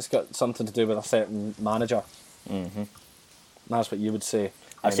think it's got something to do with a certain manager. Mm-hmm. That's what you would say.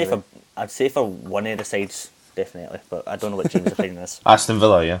 I'd say for one of the sides, definitely, but I don't know what James' opinion is. Aston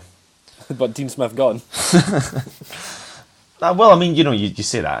Villa, yeah. But Dean Smith gone. Well, I mean, you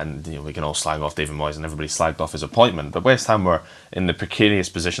say that, and we can all slag off David Moyes, and everybody slagged off his appointment. But West Ham were in the precarious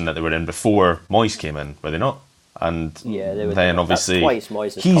position that they were in before Moyes came in, were they not? And Yeah, they were. then That's obviously twice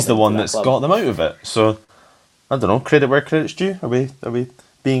Moyes has he's come the one into that that's club. got them out of it. So I don't know. Credit where credit's due. Are we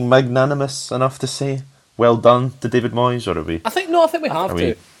being magnanimous enough to say well done to David Moyes, or are we? I think we have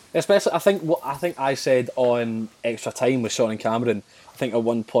to. Especially, I think I said on Extra Time with Sean and Cameron. I think at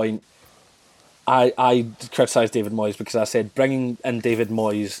one point, I criticised David Moyes because I said bringing in David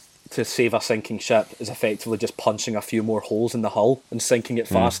Moyes to save a sinking ship is effectively just punching a few more holes in the hull and sinking it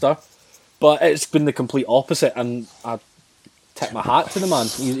faster. But it's been the complete opposite, and I tip my hat to the man.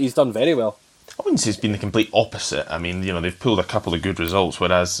 He's done very well. I wouldn't say it's been the complete opposite. I mean, they've pulled a couple of good results,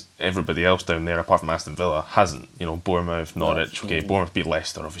 whereas everybody else down there, apart from Aston Villa, hasn't. Bournemouth, Norwich, okay, Bournemouth beat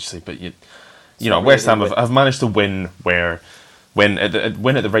Leicester, obviously, but West Ham have managed to win win at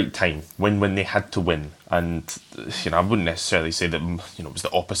the right time, when they had to win, and I wouldn't necessarily say that it was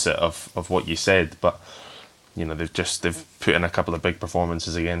the opposite of what you said, but they've put in a couple of big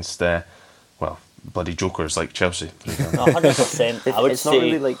performances against bloody jokers like Chelsea. 100%. I would It's say not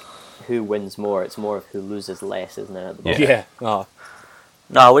really like who wins more, it's more of who loses less, isn't it? At the moment? Yeah. Oh.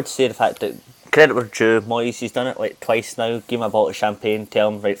 No, I would say the fact that credit where due, Moyes, he's done it like twice now. Give him a bottle of champagne, tell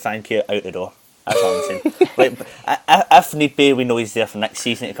him, right, thank you, out the door. That's all I'm saying. Like, if need be, we know he's there for next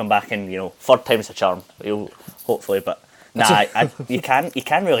season to come back and, third time's a charm. He'll, hopefully, but you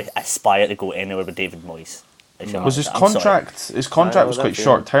can't really aspire to go anywhere with David Moyes. Was his contract? His contract was quite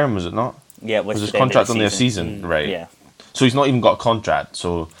short term, was it not? Yeah, it was his contract only a season, right? Yeah. So he's not even got a contract.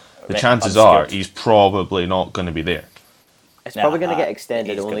 So the Right, chances obscured. are he's probably not going to be there. It's probably going to get he's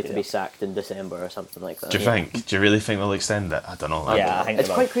extended gonna only be to be sacked in December or something like that. Do you think? Do you really think they'll extend it? I don't know. Yeah, I think It's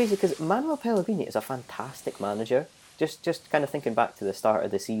they quite will. crazy because Manuel Pellegrini is a fantastic manager. just kind of thinking back to the start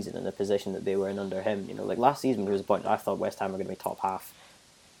of the season and the position that they were in under him. You know, like last season there was a point I thought West Ham were going to be top half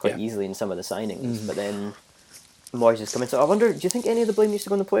quite easily in some of the signings, but then Moyes has come in. So I wonder, do you think any of the blame needs to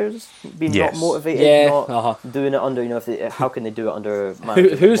go on the players being not motivated, not doing it under? You know, how can they do it under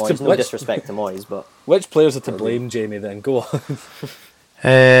who's Moyes? to No disrespect to Moyes, but which players are to blame, Jamie? Then go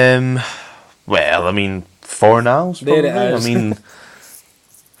on. Well, I mean, Fornals. There it is. I mean,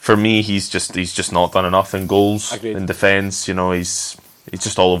 for me, he's just not done enough in goals, Agreed. in defence. You know, he's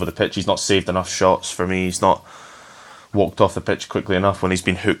just all over the pitch. He's not saved enough shots for me. He's not walked off the pitch quickly enough when he's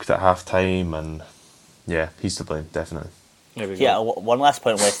been hooked at half time, and yeah, he's to blame, definitely. Yeah, one last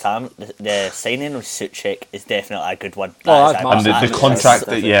point on West Ham. The signing of Souček is definitely a good one. And the contract,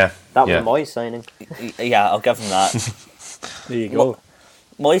 that was Moyes signing. Yeah, I'll give him that. There you go.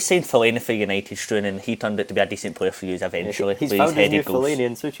 Moyes signed Fellaini for United, Struan, and he turned out to be a decent player for you eventually. He's found his new Fellaini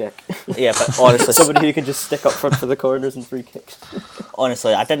and Souček. Yeah, but honestly, somebody who can just stick up front for the corners and free kicks.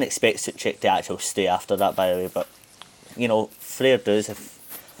 Honestly, I didn't expect Souček to actually stay after that, by the way, but you know, fair dues, if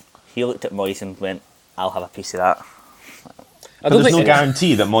he looked at Moyes and went, I'll have a piece of that. But there's no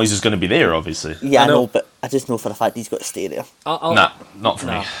guarantee that Moyes is going to be there, obviously. Yeah, I know, but I just know for a fact he's got to stay there. Not for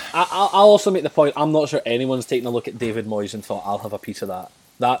me. I'll also make the point, I'm not sure anyone's taken a look at David Moyes and thought, I'll have a piece of that.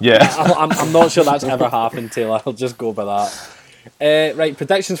 I'm not sure that's ever happened, Taylor. I'll just go by that. Right,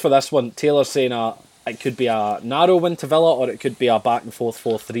 predictions for this one. Taylor's saying it could be a narrow win to Villa, or it could be a back and forth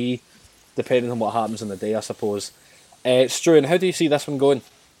 4-3, depending on what happens on the day, I suppose. Struan, how do you see this one going?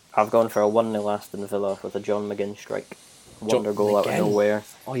 I've gone for a 1-0 Aston Villa with a John McGinn strike. Wonder goal out of nowhere.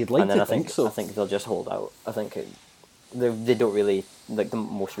 Oh, you'd like to think so. I think they'll just hold out. I think they don't really, like the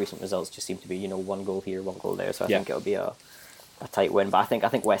most recent results just seem to be, you know, one goal here, one goal there. So I think it'll be a tight win. But I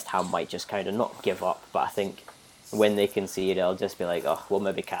think West Ham might just kind of not give up. But I think when they concede, it'll just be like, oh, we'll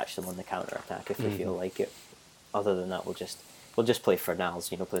maybe catch them on the counter attack if we feel like it. Other than that, we'll just play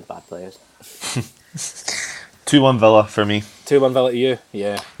Fornals, you know, play the bad players. 2-1 Villa for me. 2-1 Villa to you?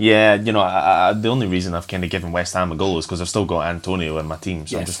 Yeah. Yeah, you know, the only reason I've kind of given West Ham a goal is because I've still got Antonio in my team,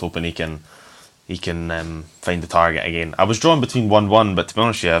 so I'm just hoping he can find the target again. I was drawn between 1-1, but to be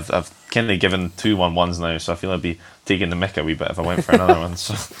honest with you, I've kind of given 2 1-1s now, so I feel I'd be taking the mick a wee bit if I went for another one.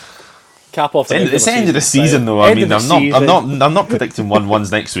 So cap off. It's the end of the season, though. I mean, I'm not predicting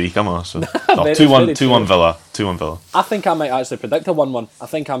 1-1s next week, am I? So 2-1 Villa. 2-1 Villa. I think I might actually predict a 1-1. I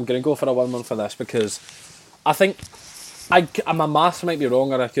think I'm going to go for a 1-1 for this because I think my maths might be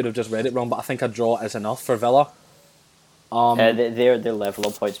wrong, or I could have just read it wrong, but I think a draw is enough for Villa. They're level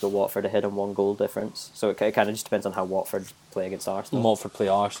on points with Watford ahead on 1 goal difference. So it kind of just depends on how Watford play against Arsenal. Watford play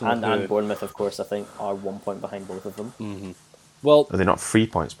Arsenal. And Bournemouth, of course, I think, are 1 point behind both of them. Mm-hmm. Well, are they not 3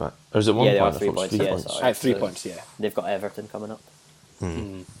 points back? Or is it 1 point? They are 3 points, yeah. 3 points, yeah. They've got Everton coming up.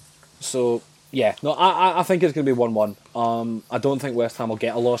 So, yeah. No, I think it's going to be 1-1. I don't think West Ham will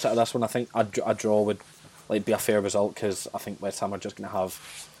get a loss out of this one. I think a draw would be a fair result because I think West Ham are just going to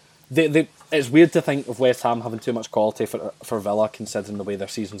have... it's weird to think of West Ham having too much quality for Villa considering the way their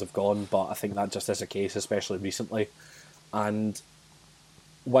seasons have gone, but I think that just is the case, especially recently. And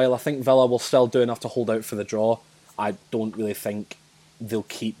while I think Villa will still do enough to hold out for the draw, I don't really think they'll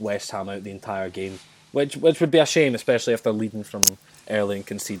keep West Ham out the entire game, which would be a shame, especially if they're leading from early and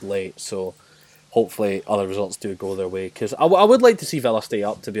concede late. So hopefully other results do go their way, because I would like to see Villa stay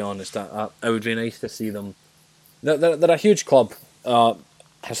up, to be honest. It would be nice to see them. They're a huge club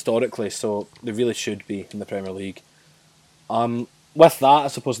historically, so they really should be in the Premier League. With that, I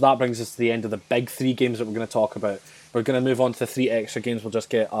suppose that brings us to the end of the big 3 games that we're going to talk about. We're going to move on to the 3 extra games. We'll just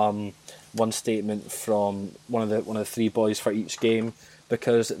get one statement from one of the 3 boys for each game,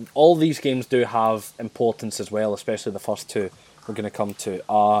 because all these games do have importance as well, especially the first 2 we're going to come to.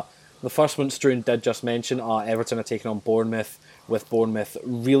 The first one Struan did just mention, Everton are taking on Bournemouth, with Bournemouth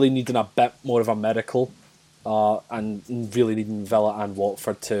really needing a bit more of a miracle, and really needing Villa and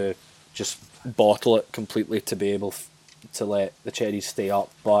Watford to just bottle it completely to be able to let the Cherries stay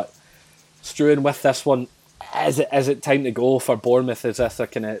up. But Struan, with this one, is it time to go for Bournemouth? Is this a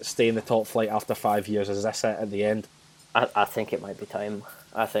kind of stay in the top flight after 5 years? Is this it at the end? I think it might be time.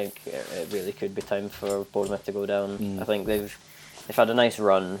 I think it really could be time for Bournemouth to go down. I think they've had a nice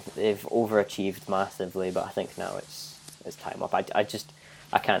run. They've overachieved massively, but I think now it's time up.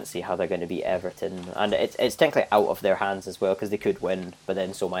 I can't see how they're going to beat Everton, and it's technically out of their hands as well, because they could win, but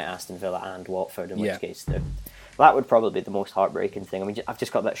then so might Aston Villa and Watford, in which case that would probably be the most heartbreaking thing. I mean, I've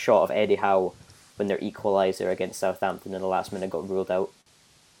just got that shot of Eddie Howe when their equaliser against Southampton in the last minute got ruled out.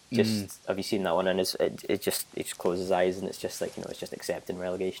 Have you seen that one? And he just closes his eyes, and it's just like, it's just accepting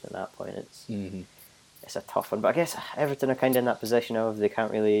relegation at that point. It's a tough one, but I guess Everton are kind of in that position of they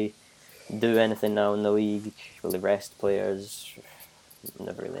can't really do anything now in the league? Will they rest players?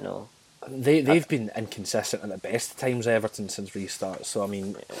 Never really know. They've been inconsistent at the best of times, Everton, since restart. So I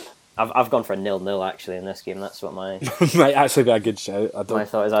mean, I've gone for a 0-0 actually in this game. That's what my might actually be a good shout. My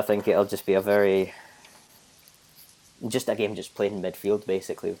thought is I think it'll just be a game just played in midfield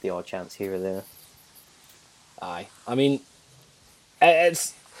basically with the odd chance here or there. Aye, I mean,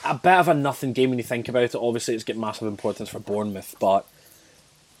 it's a bit of a nothing game when you think about it. Obviously, it's got massive importance for Bournemouth, but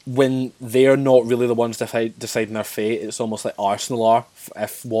when they're not really the ones deciding their fate, it's almost like Arsenal are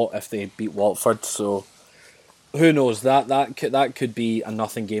if they beat Watford. So who knows? That could be a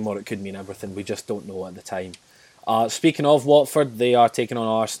nothing game, or it could mean everything. We just don't know at the time. Speaking of Watford, they are taking on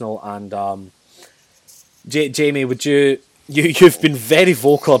Arsenal, and Jamie, would you've been very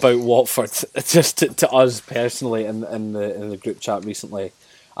vocal about Watford, just to us personally in the group chat recently.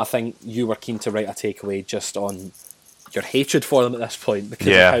 I think you were keen to write a takeaway just on your hatred for them at this point because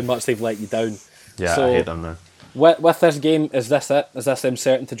of how much they've let you down. Yeah, so, I hate them now. With this game, is this it? Is this them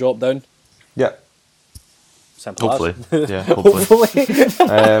certain to drop down? Yeah. Simple hopefully. as. Yeah, hopefully.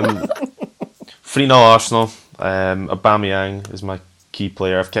 3-0 Arsenal. Aubameyang is my key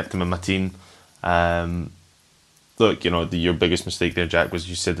player. I've kept him in my team. Look, your biggest mistake there, Jack, was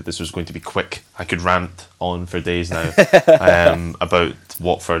you said that this was going to be quick. I could rant on for days now about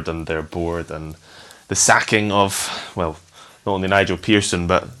Watford and their board and the sacking of, well, not only Nigel Pearson,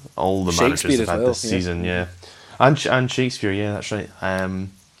 but all the managers they've had this season, and Shakespeare, that's right.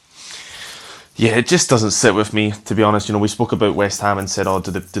 It just doesn't sit with me, to be honest. We spoke about West Ham and said,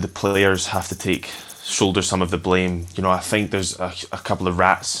 do the players have to shoulder some of the blame? I think there's a couple of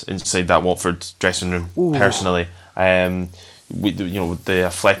rats inside that Watford dressing room. Ooh. Personally. The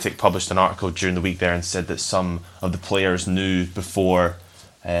Athletic published an article during the week there and said that some of the players knew before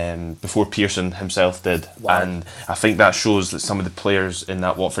Pearson himself did. Wow. And I think that shows that some of the players in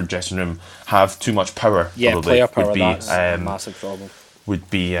that Watford dressing room have too much power. Yeah, player power, that's a massive problem.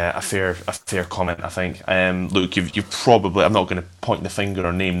 Would be a fair comment, I think. Look, you've probably, I'm not going to point the finger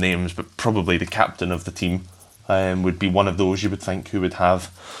or name names, but probably the captain of the team would be one of those you would think who would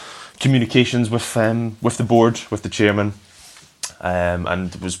have communications with the board, with the chairman,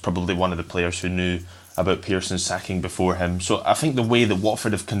 and was probably one of the players who knew about Pearson's sacking before him. So I think the way that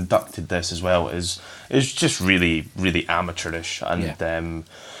Watford have conducted this as well is just really, really amateurish and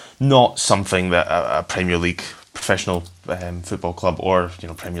not something that a Premier League professional football club or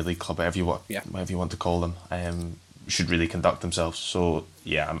Premier League club, whatever you want to call them, should really conduct themselves. So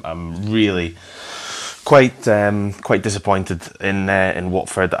I'm really quite disappointed in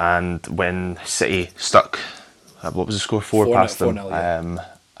Watford, and when City stuck, what was the score? 4 past them.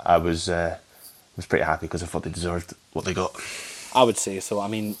 I was pretty happy because I thought they deserved what they got. I would say so. I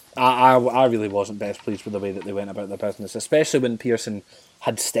mean, I really wasn't best pleased with the way that they went about their business, especially when Pearson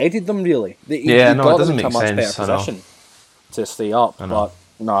had steadied them. Really, it doesn't make sense. Much better position to stay up, but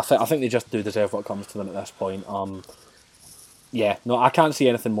no, I think they just do deserve what comes to them at this point. I can't see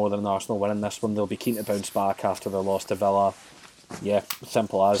anything more than Arsenal winning this one. They'll be keen to bounce back after their loss to Villa. Yeah,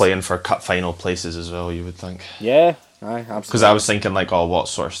 simple as. Playing for cup final places as well, you would think. Yeah, aye, absolutely. Because I was thinking what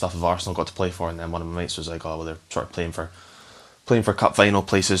sort of stuff have Arsenal got to play for, and then one of my mates was like, they're sort of playing for cup final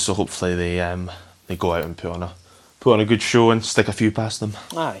places, so hopefully they go out and put on a good show and stick a few past them.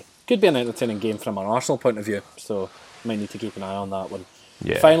 Aye, could be an entertaining game from an Arsenal point of view, so might need to keep an eye on that one.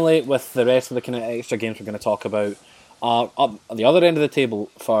 Yeah. Finally, with the rest of the kind of extra games we're going to talk about, up at the other end of the table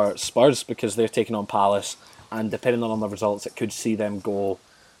for Spurs, because they're taking on Palace, and depending on the results, it could see them go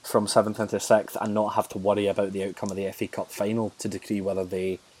from 7th into 6th and not have to worry about the outcome of the FA Cup final to decree whether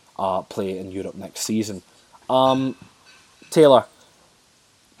they play in Europe next season. Taylor,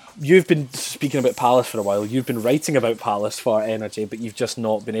 you've been speaking about Palace for a while. You've been writing about Palace for Energy, but you've just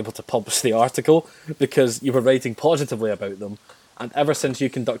not been able to publish the article because you were writing positively about them. And ever since you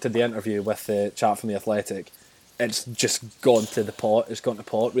conducted the interview with the chap from The Athletic, it's just gone to the pot. It's gone to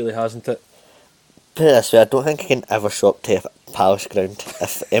pot, really, hasn't it? Put it this way, I don't think I can ever show up to a Palace ground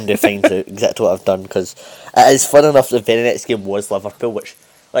if MD finds out exactly what I've done, because it is fun enough. The very next game was Liverpool, which,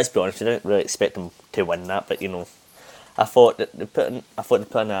 let's be honest, I didn't really expect them to win that, but I thought they put in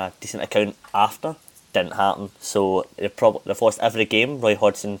a decent account after. Didn't happen, so they've lost every game. Roy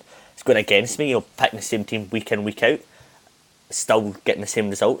Hodgson is going against me, picking the same team week in, week out, still getting the same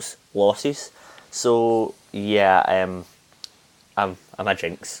results, losses. So I'm a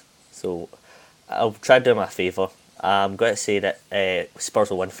jinx. So I'll try to do him a favour. I'm going to say that Spurs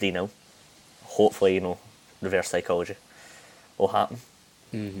will win 3-0. Hopefully, reverse psychology will happen.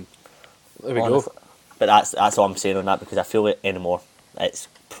 Mm-hmm. There we go. But that's all I'm saying on that, because I feel like anymore it's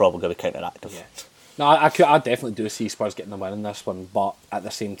probably going to be counteractive. Yeah. No, I definitely do see Spurs getting the win in this one, but at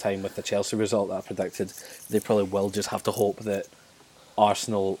the same time, with the Chelsea result that I predicted, they probably will just have to hope that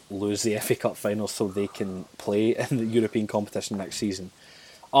Arsenal lose the FA Cup final so they can play in the European competition next season.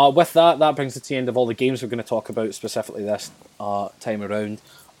 With that brings us to the end of all the games we're going to talk about specifically this time around.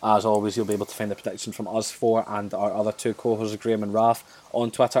 As always, you'll be able to find the prediction from us four and our other two co-hosts, Graham and Raf,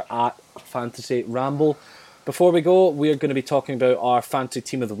 on Twitter at Fantasy Ramble. Before we go, we're going to be talking about our Fantasy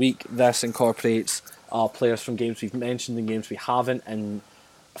Team of the Week. This incorporates players from games we've mentioned and games we haven't in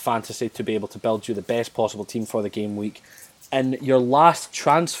Fantasy to be able to build you the best possible team for the game week. And your last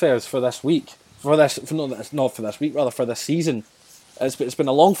transfers for this week, for this season. It's been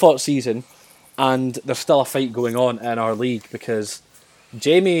a long fought season, and there's still a fight going on in our league because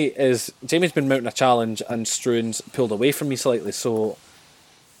Jamie's been mounting a challenge and Struan's pulled away from me slightly. So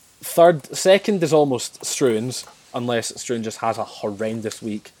second is almost Struan's, unless Struan just has a horrendous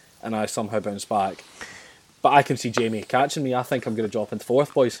week and I somehow bounce back. But I can see Jamie catching me. I think I'm going to drop into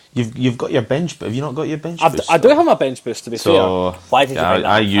fourth, boys. You've got your bench, but have you not got your bench boost? I do have my bench boost, to be fair. Why did you bring that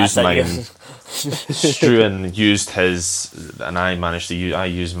I up? used mine. Struan used his, and I managed to use. I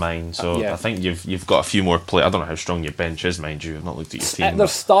used mine. So I think you've got a few more play. I don't know how strong your bench is, mind you. I've not looked at your team.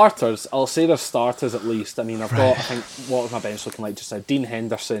 There's starters. I'll say there's starters at least. I mean, I've got. I think what was my bench looking like just now? Dean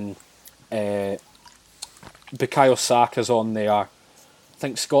Henderson, Bukayo Saka's on there. I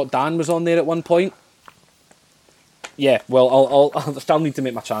think Scott Dan was on there at one point. Yeah, well, I'll still need to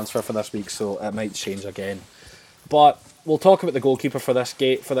make my transfer for this week, so it might change again. But we'll talk about the goalkeeper for this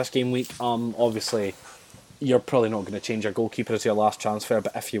game week. Obviously, you're probably not going to change your goalkeeper as your last transfer,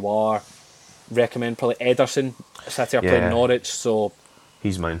 but if you are, recommend probably Ederson. City are playing Norwich, so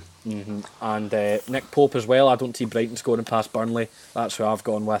he's mine. Mm-hmm. And Nick Pope as well. I don't see Brighton scoring past Burnley. That's who I've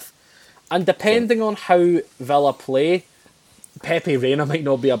gone with. And depending on how Villa play, Pepe Reina might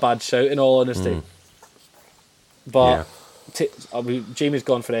not be a bad shout, in all honesty. But Jamie's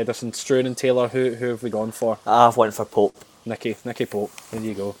gone for Ederson. Struan and Taylor, who have we gone for? I've went for Pope. Nicky Pope. There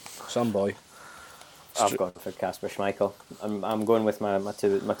you go. Some boy. I've gone for Kasper Schmeichel. I'm going with my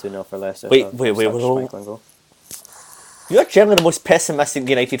 2-0 for Leicester. Wait. You're generally the most pessimistic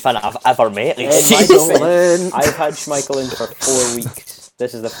United fan I've ever met. Like, I've had Schmeichel in for 4 weeks.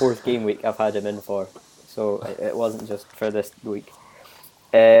 This is the 4th game week I've had him in for. So it wasn't just for this week.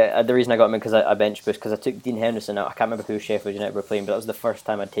 The reason I got him in because I bench boost because I took Dean Henderson out. I can't remember who Sheffield United were playing, but that was the first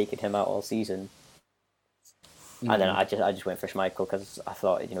time I'd taken him out all season. And then I just went for Schmeichel because I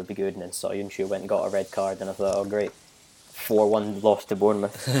thought it'd be good. And then Soyuncu went and got a red card, and I thought, oh great, 4-1 loss to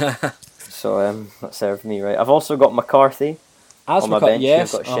Bournemouth. So that served me right. I've also got McCarthy on my bench.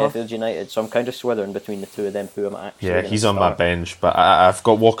 Yes, I've got Sheffield United, so I'm kind of swithering between the two of them. Who am I actually? Yeah, he's on my bench, but I've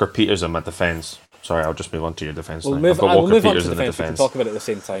got Walker Peters on my defence. Sorry, I'll just move on to your defence. We'll move on to the defence. We can talk about it at the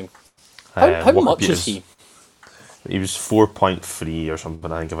same time. How much is he? He was 4.3 or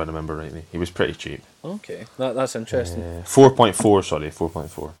something, I think, if I remember rightly. He was pretty cheap. Okay, that's interesting. 4.4, sorry, 4.4.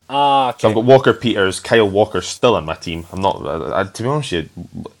 Okay. So I've got Walker Peters, Kyle Walker still in my team. I'm not, to be honest with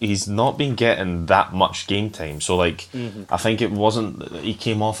you, he's not been getting that much game time. So, I think it wasn't, he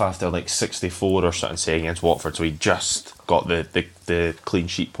came off after 64 or something, say, against Watford, so he just got the clean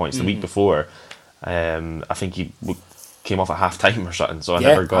sheet points the week before. I think he came off at half time or something, so I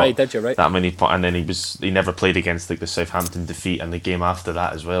never got that many points. And then he never played against the Southampton defeat and the game after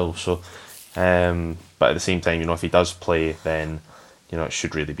that as well. So, but at the same time, if he does play, then it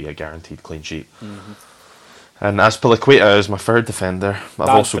should really be a guaranteed clean sheet. And Azpilicueta is my third defender. I've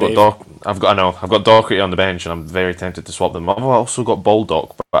also got I've got Doherty on the bench, and I'm very tempted to swap them. I've also got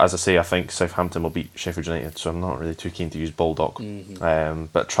Baldock, but as I say, I think Southampton will beat Sheffield United, so I'm not really too keen to use Baldock.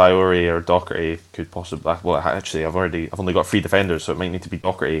 But Traore or Doherty could possibly. Well, actually, I've only got 3 defenders, so it might need to be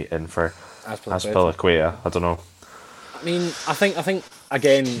Doherty in for Azpilicueta. I don't know. I mean, I think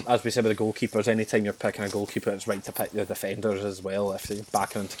again, as we said with the goalkeepers, anytime you're picking a goalkeeper, it's right to pick the defenders as well if you're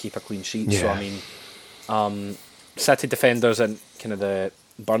backing them to keep a clean sheet. Yeah. So I mean, City defenders and kind of the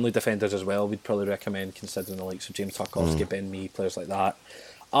Burnley defenders as well, we'd probably recommend, considering the likes of James Tarkowski, Ben Mee, players like that.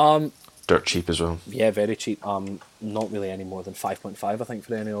 Dirt cheap as well. Yeah, very cheap. Not really any more than 5.5, I think,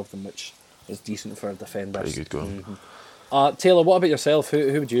 for any of them, which is decent for defenders. Pretty good going. Taylor, what about yourself?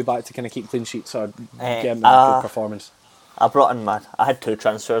 Who would you back to kind of keep clean sheets or get a good performance? I had 2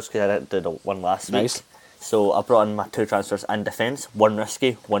 transfers because I did one last week. So I brought in my 2 transfers in defence, one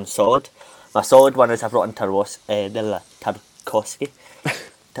risky, one solid. My solid one is I brought in Tarkowski.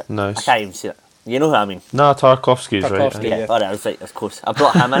 Nice. I can't even see it. You know who I mean? No, Tarkowski's right. Yeah, alright, I was right, of course. I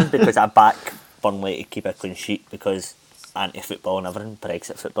brought him in because I back Burnley to keep a clean sheet because anti-football and everything,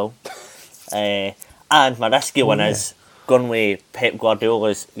 Brexit football. And my risky one is going with Pep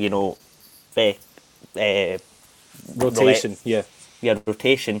Guardiola's, rotation.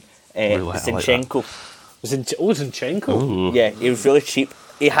 Rotation. Zinchenko. Zinchenko. Ooh. Yeah, he was really cheap.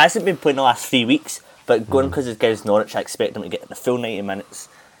 He hasn't been playing the last 3 weeks, but going because he's against Norwich, I expect him to get the full 90 minutes.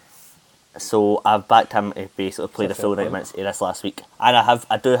 So I've backed him to basically play the full 90 minutes of this last week, and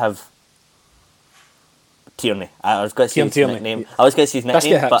I do have Tierney. I was going to say his nickname. I was going to say his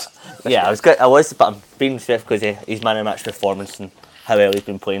nickname, but but I'm being swift because he's man of match performance and how well he's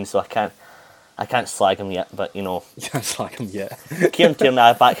been playing. So I can't slag him yet, but you know. You can't slag him yet. Kieran Tierney,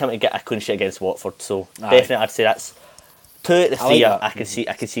 I back him to get a clean sheet against Watford. So definitely, I'd say that's 2 out of 3. I can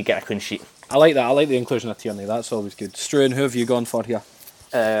see getting a clean sheet. I like that. I like the inclusion of Tierney. That's always good. Struan, who have you gone for here?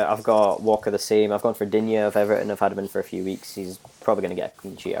 I've got Walker the same. I've gone for Digne of Everton. I've had him in for a few weeks. He's probably going to get a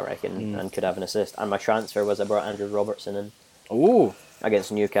clean sheet, I reckon, and could have an assist. And my transfer was I brought Andrew Robertson in. Oh,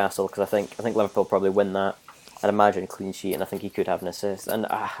 against Newcastle because I think Liverpool probably win that. I'd imagine clean sheet, and I think he could have an assist. And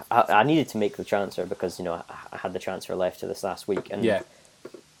I needed to make the transfer because I had the transfer left to this last week, and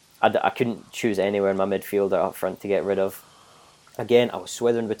I couldn't choose anywhere in my midfield or up front to get rid of. Again, I was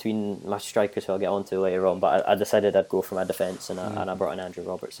swithering between my strikers, who I'll get onto later on, but I decided I'd go for my defence, and I brought in Andrew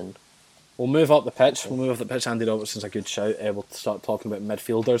Robertson. We'll move up the pitch. Andy Robertson's a good shout. We'll start talking about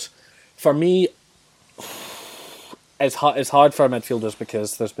midfielders. For me, it's hard for midfielders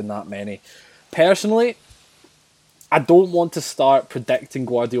because there's been that many. Personally, I don't want to start predicting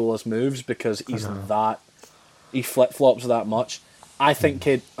Guardiola's moves because he flip-flops that much. I think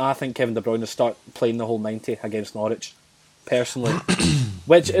Kevin De Bruyne will start playing the whole 90 against Norwich. Personally,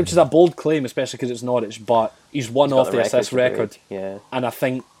 which is a bold claim, especially because it's Norwich, but he's won off the assist record, and I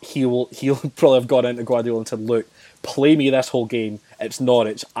think he'll probably have gone into Guardiola and said, "Look, play me this whole game. It's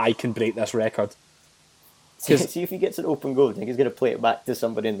Norwich. I can break this record." See if he gets an open goal. I think he's going to play it back to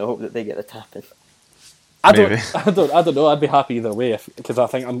somebody in the hope that they get the tap in. I don't know. I'd be happy either way because I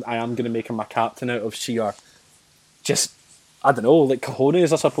think I am going to make him my captain out of sheer, just I don't know, like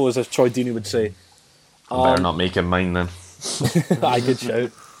cojones, I suppose, as Troy Deeney would say. Better not make him mine then. I could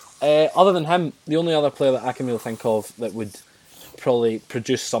shout. Other than him, the only other player that I can really think of that would probably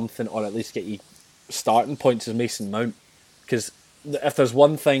produce something or at least get you starting points is Mason Mount. Because if there's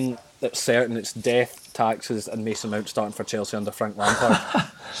one thing that's certain, it's death, taxes, and Mason Mount starting for Chelsea under Frank Lampard.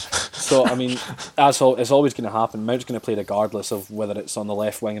 So, I mean, it's always going to happen. Mount's going to play regardless of whether it's on the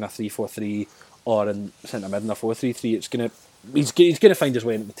left wing in a 3-4-3 or in centre mid in a 4-3-3. He's going to find his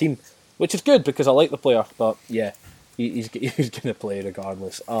way into the team, which is good because I like the player. But yeah, he's going to play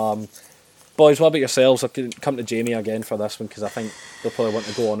regardless. Boys, what about yourselves? I can come to Jamie again for this one because I think they'll probably want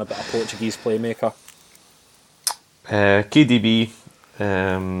to go on about a Portuguese playmaker. KDB,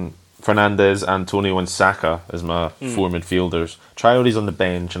 Fernandes, Antonio and Saka as my 4 midfielders. Traore's on the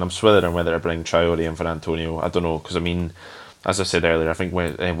bench and I'm swithering whether to bring Traore in for Antonio. I don't know because, I mean, as I said earlier, I think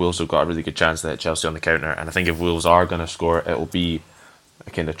Wolves have got a really good chance to hit Chelsea on the counter, and I think if Wolves are going to score, it'll be a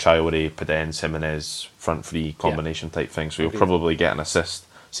kind of Traore, Podence, Jimenez front three combination type thing, so he'll probably get an assist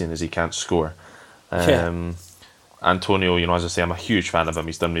seeing as he can't score. Antonio, as I say, I'm a huge fan of him.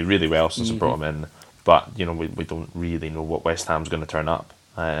 He's done me really well since I brought him in, but we don't really know what West Ham's going to turn up.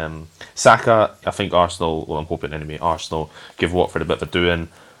 Saka, I think Arsenal, well I'm hoping anyway, Arsenal give Watford a bit of a doing,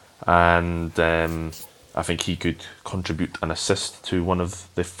 and I think he could contribute an assist to one of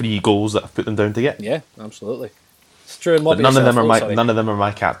the 3 goals that I've put them down to get. Yeah, absolutely. Struan, what none of them are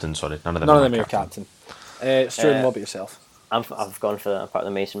my captain. Sorry, none of them are your captain. Struan, what about yourself? I've gone for part of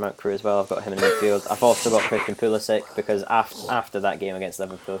the Mason Mount crew as well. I've got him in midfield. I've also got Christian Pulisic because after that game against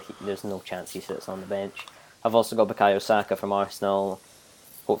Liverpool, there's no chance he sits on the bench. I've also got Bukayo Saka from Arsenal.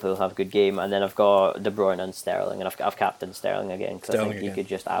 Hopefully he'll have a good game. And then I've got De Bruyne and Sterling, and I've captained Sterling again because I think he could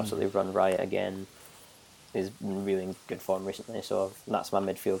just absolutely run riot again. He's been really in good form recently, so that's my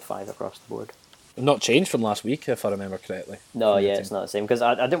midfield 5 across the board. Not changed from last week, if I remember correctly. No, it's not the same because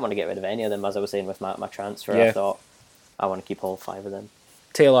I didn't want to get rid of any of them. As I was saying with my transfer, I thought I want to keep all 5 of them.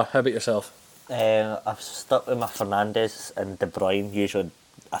 Taylor, how about yourself? I've stuck with my Fernandes and De Bruyne. Usually,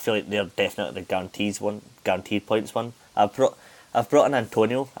 I feel like they're definitely the guaranteed points one. I've brought in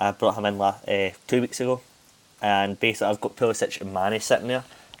Antonio. I brought him in 2 weeks ago, and basically I've got Pulisic and Mane sitting there.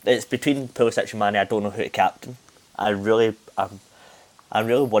 It's between Pulisic and Mane. I don't know who to captain. I'm really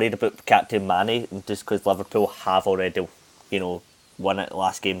worried about captain Mane just because Liverpool have already, won it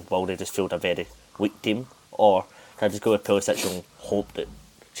last game. Will they just field a very weak team, or can I just go with Pulisic and hope that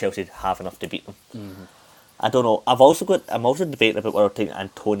Chelsea have enough to beat them? Mm-hmm. I don't know. I'm also debating about whether taking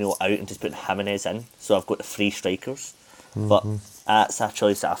Antonio out and just putting Jimenez in. So I've got the 3 strikers, but that's a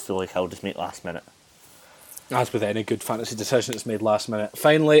choice that I feel like I'll just make last minute. As with any good fantasy decision, it's made last minute.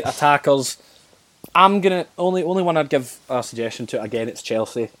 Finally, attackers. I'm gonna only one I'd give a suggestion to. Again, it's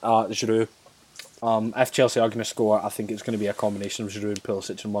Chelsea. Giroud. If Chelsea are going to score, I think it's going to be a combination of Giroud and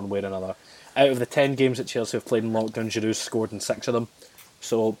Pulisic in one way or another. Out of the 10 games that Chelsea have played in lockdown, Giroud's scored in 6 of them.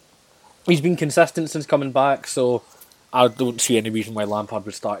 So he's been consistent since coming back, so I don't see any reason why Lampard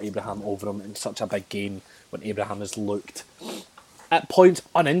would start Abraham over him in such a big game when Abraham has looked at points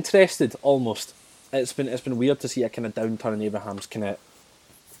uninterested almost. It's been weird to see a kind of downturn in Abraham's kind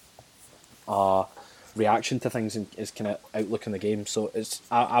of reaction to things and his kind of outlook in the game. So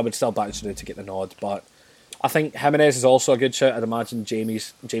I would still back Giroud to get the nod, but I think Jimenez is also a good shout. I'd imagine Jamie,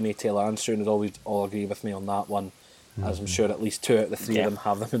 Taylor and Struan would always all agree with me on that one, as I'm sure at least 2 out of the 3 of them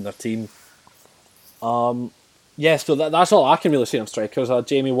have them in their team. So that's all I can really say on strikers.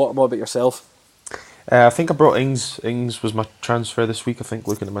 Jamie, what about yourself? I think I brought Ings. Ings was my transfer this week, I think,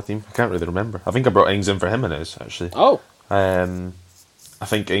 looking at my team. I can't really remember. I think I brought Ings in for Jimenez, actually. Oh. I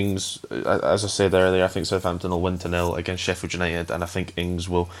think Ings, as I said earlier, I think Southampton will win 2-0 against Sheffield United, and I think Ings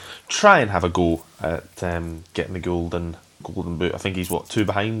will try and have a go at getting the golden boot. I think he's, 2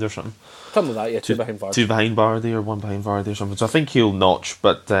 behind or something? Something like that, yeah, 2 behind Vardy. 2 behind Vardy or 1 behind Vardy or something. So I think he'll notch,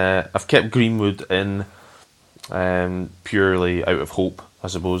 but I've kept Greenwood in purely out of hope, I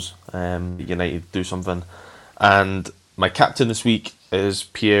suppose. United do something. And my captain this week is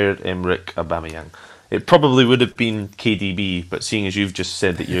Pierre-Emerick Aubameyang. It probably would have been KDB, but seeing as you've just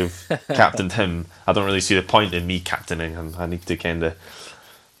said that you've captained him, I don't really see the point in me captaining him. I need to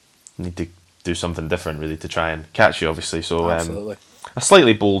do something different, really, to try and catch you, obviously. So Absolutely. A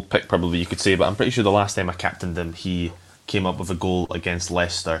slightly bold pick, probably, you could say, but I'm pretty sure the last time I captained him, he came up with a goal against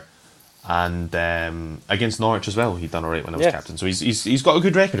Leicester. And against Norwich as well, he'd done alright when I was captain. So he's got a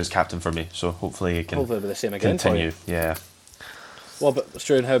good record as captain for me. So hopefully he can hopefully the same again continue. For you. Yeah. Well, but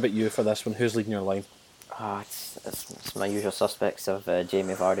Struan, how about you for this one? Who's leading your line? It's my usual suspects of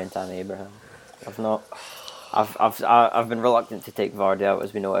Jamie Vardy and Tammy Abraham. I've been reluctant to take Vardy out,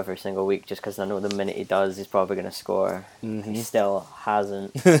 as we know, every single week, just because I know the minute he does, he's probably going to score. Mm-hmm. He still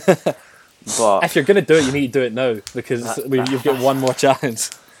hasn't. But if you're going to do it, you need to do it now, because you've got one more chance.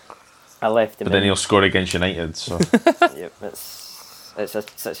 I left him. But then he'll score against United. So yep, it's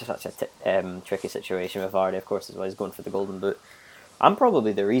such a tricky situation with Vardy. Of course, as well, he's going for the golden boot. I'm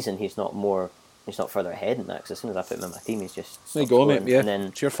probably the reason he's not further ahead in that. Because as soon as I put him in my team, he's just there you go, mate. Yeah, and then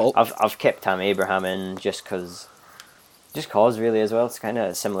it's your fault. I've kept Tammy Abraham in just cause really as well. It's kind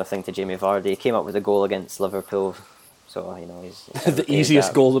of a similar thing to Jamie Vardy. He came up with a goal against Liverpool. So, he's the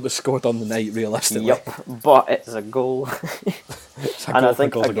easiest goal that was scored on the night, realistically. Yep, but it's a goal. And I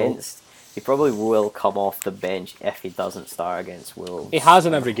think he probably will come off the bench if he doesn't start against Wolves. He has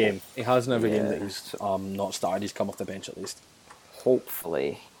in every game. Game that he's not started. He's come off the bench at least.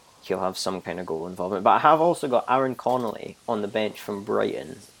 Hopefully, he'll have some kind of goal involvement. But I have also got Aaron Connolly on the bench from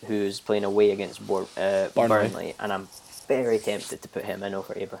Brighton, who's playing away against Burnley, and I'm very tempted to put him in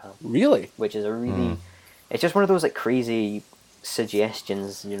over Abraham. Really? Which is a really... It's just one of those crazy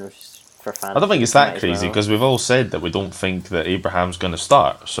suggestions, for fans. I don't think it's that crazy, because we've all said that we don't think that Abraham's going to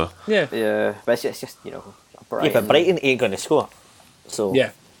start. So yeah, but it's just Brighton. Yeah, but Brighton ain't going to score. So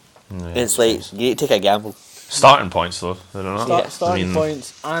it's like you need to take a gamble. Starting points, though. I don't know. Starting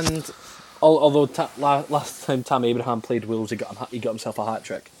points, and although last time Tammy Abraham played Wolves, he got himself a hat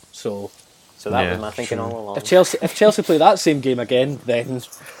trick. So that was my thinking all along. If Chelsea play that same game again, then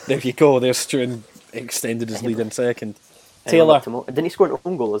there you go. There's Struan extended his lead in second. Taylor, didn't he score an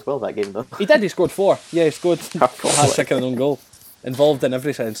own goal as well that game though? He did. He scored 4. Yeah, he scored a hat trick and an own goal. Involved in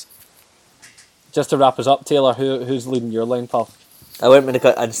every sense. Just to wrap us up, Taylor, who's leading your line, pal? I went with a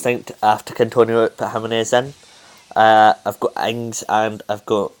gut instinct after Antonio put Jimenez in. I've got Ings and I've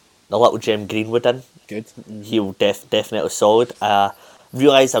got the little gem Greenwood in. Good. Mm-hmm. He'll definitely solid.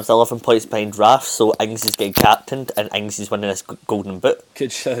 Realised I was 11 points behind Raf, so Ings is getting captained and Ings is winning this golden boot.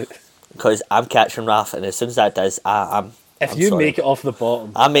 Good shout. Because I'm catching Raf, and as soon as that does, I'm make it off the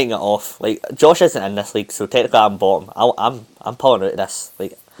bottom, I'm making it off. Like, Josh isn't in this league, so technically I'm bottom. I'm pulling out of this.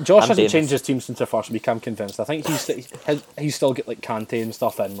 Like, Josh hasn't changed his team since the first week. I'm convinced. I think he's still got like Kante and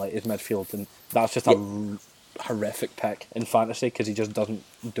stuff in like his midfield, and that's just a horrific pick in fantasy because he just doesn't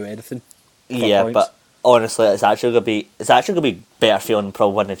do anything. Yeah, points. But honestly, it's actually gonna be better feeling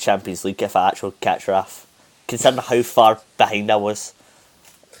probably winning the Champions League if I actually catch Raf, considering how far behind I was.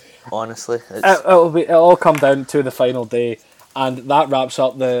 Honestly, it'll all come down to the final day, and that wraps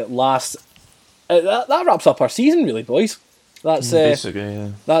up the last. That wraps up our season, really, boys. That's basically, yeah.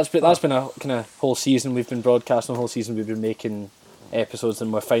 That's been a kind of whole season. We've been broadcasting the whole season. We've been making episodes,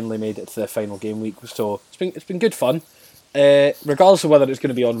 and we've finally made it to the final game week. So it's been good fun. Regardless of whether it's going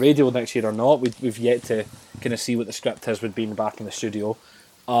to be on radio next year or not, we've yet to kind of see what the script is with being back in the studio.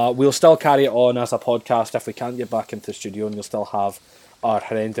 We'll still carry it on as a podcast if we can't get back into the studio, and you'll still have our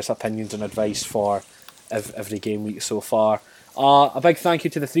horrendous opinions and advice for every game week so far. A big thank you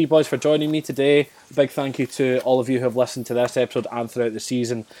to the three boys for joining me today. A big thank you to all of you who have listened to this episode and throughout the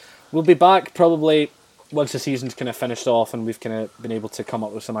season. We'll be back probably once the season's kind of finished off and we've kind of been able to come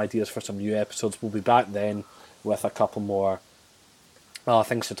up with some ideas for some new episodes. We'll be back then with a couple more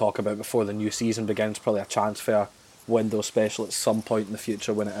things to talk about before the new season begins. Probably a transfer window special at some point in the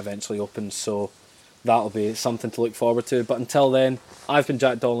future when it eventually opens. So that'll be something to look forward to. But until then, I've been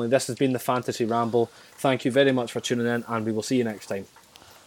Jack Donnelly. This has been the Fantasy Ramble. Thank you very much for tuning in, and we will see you next time.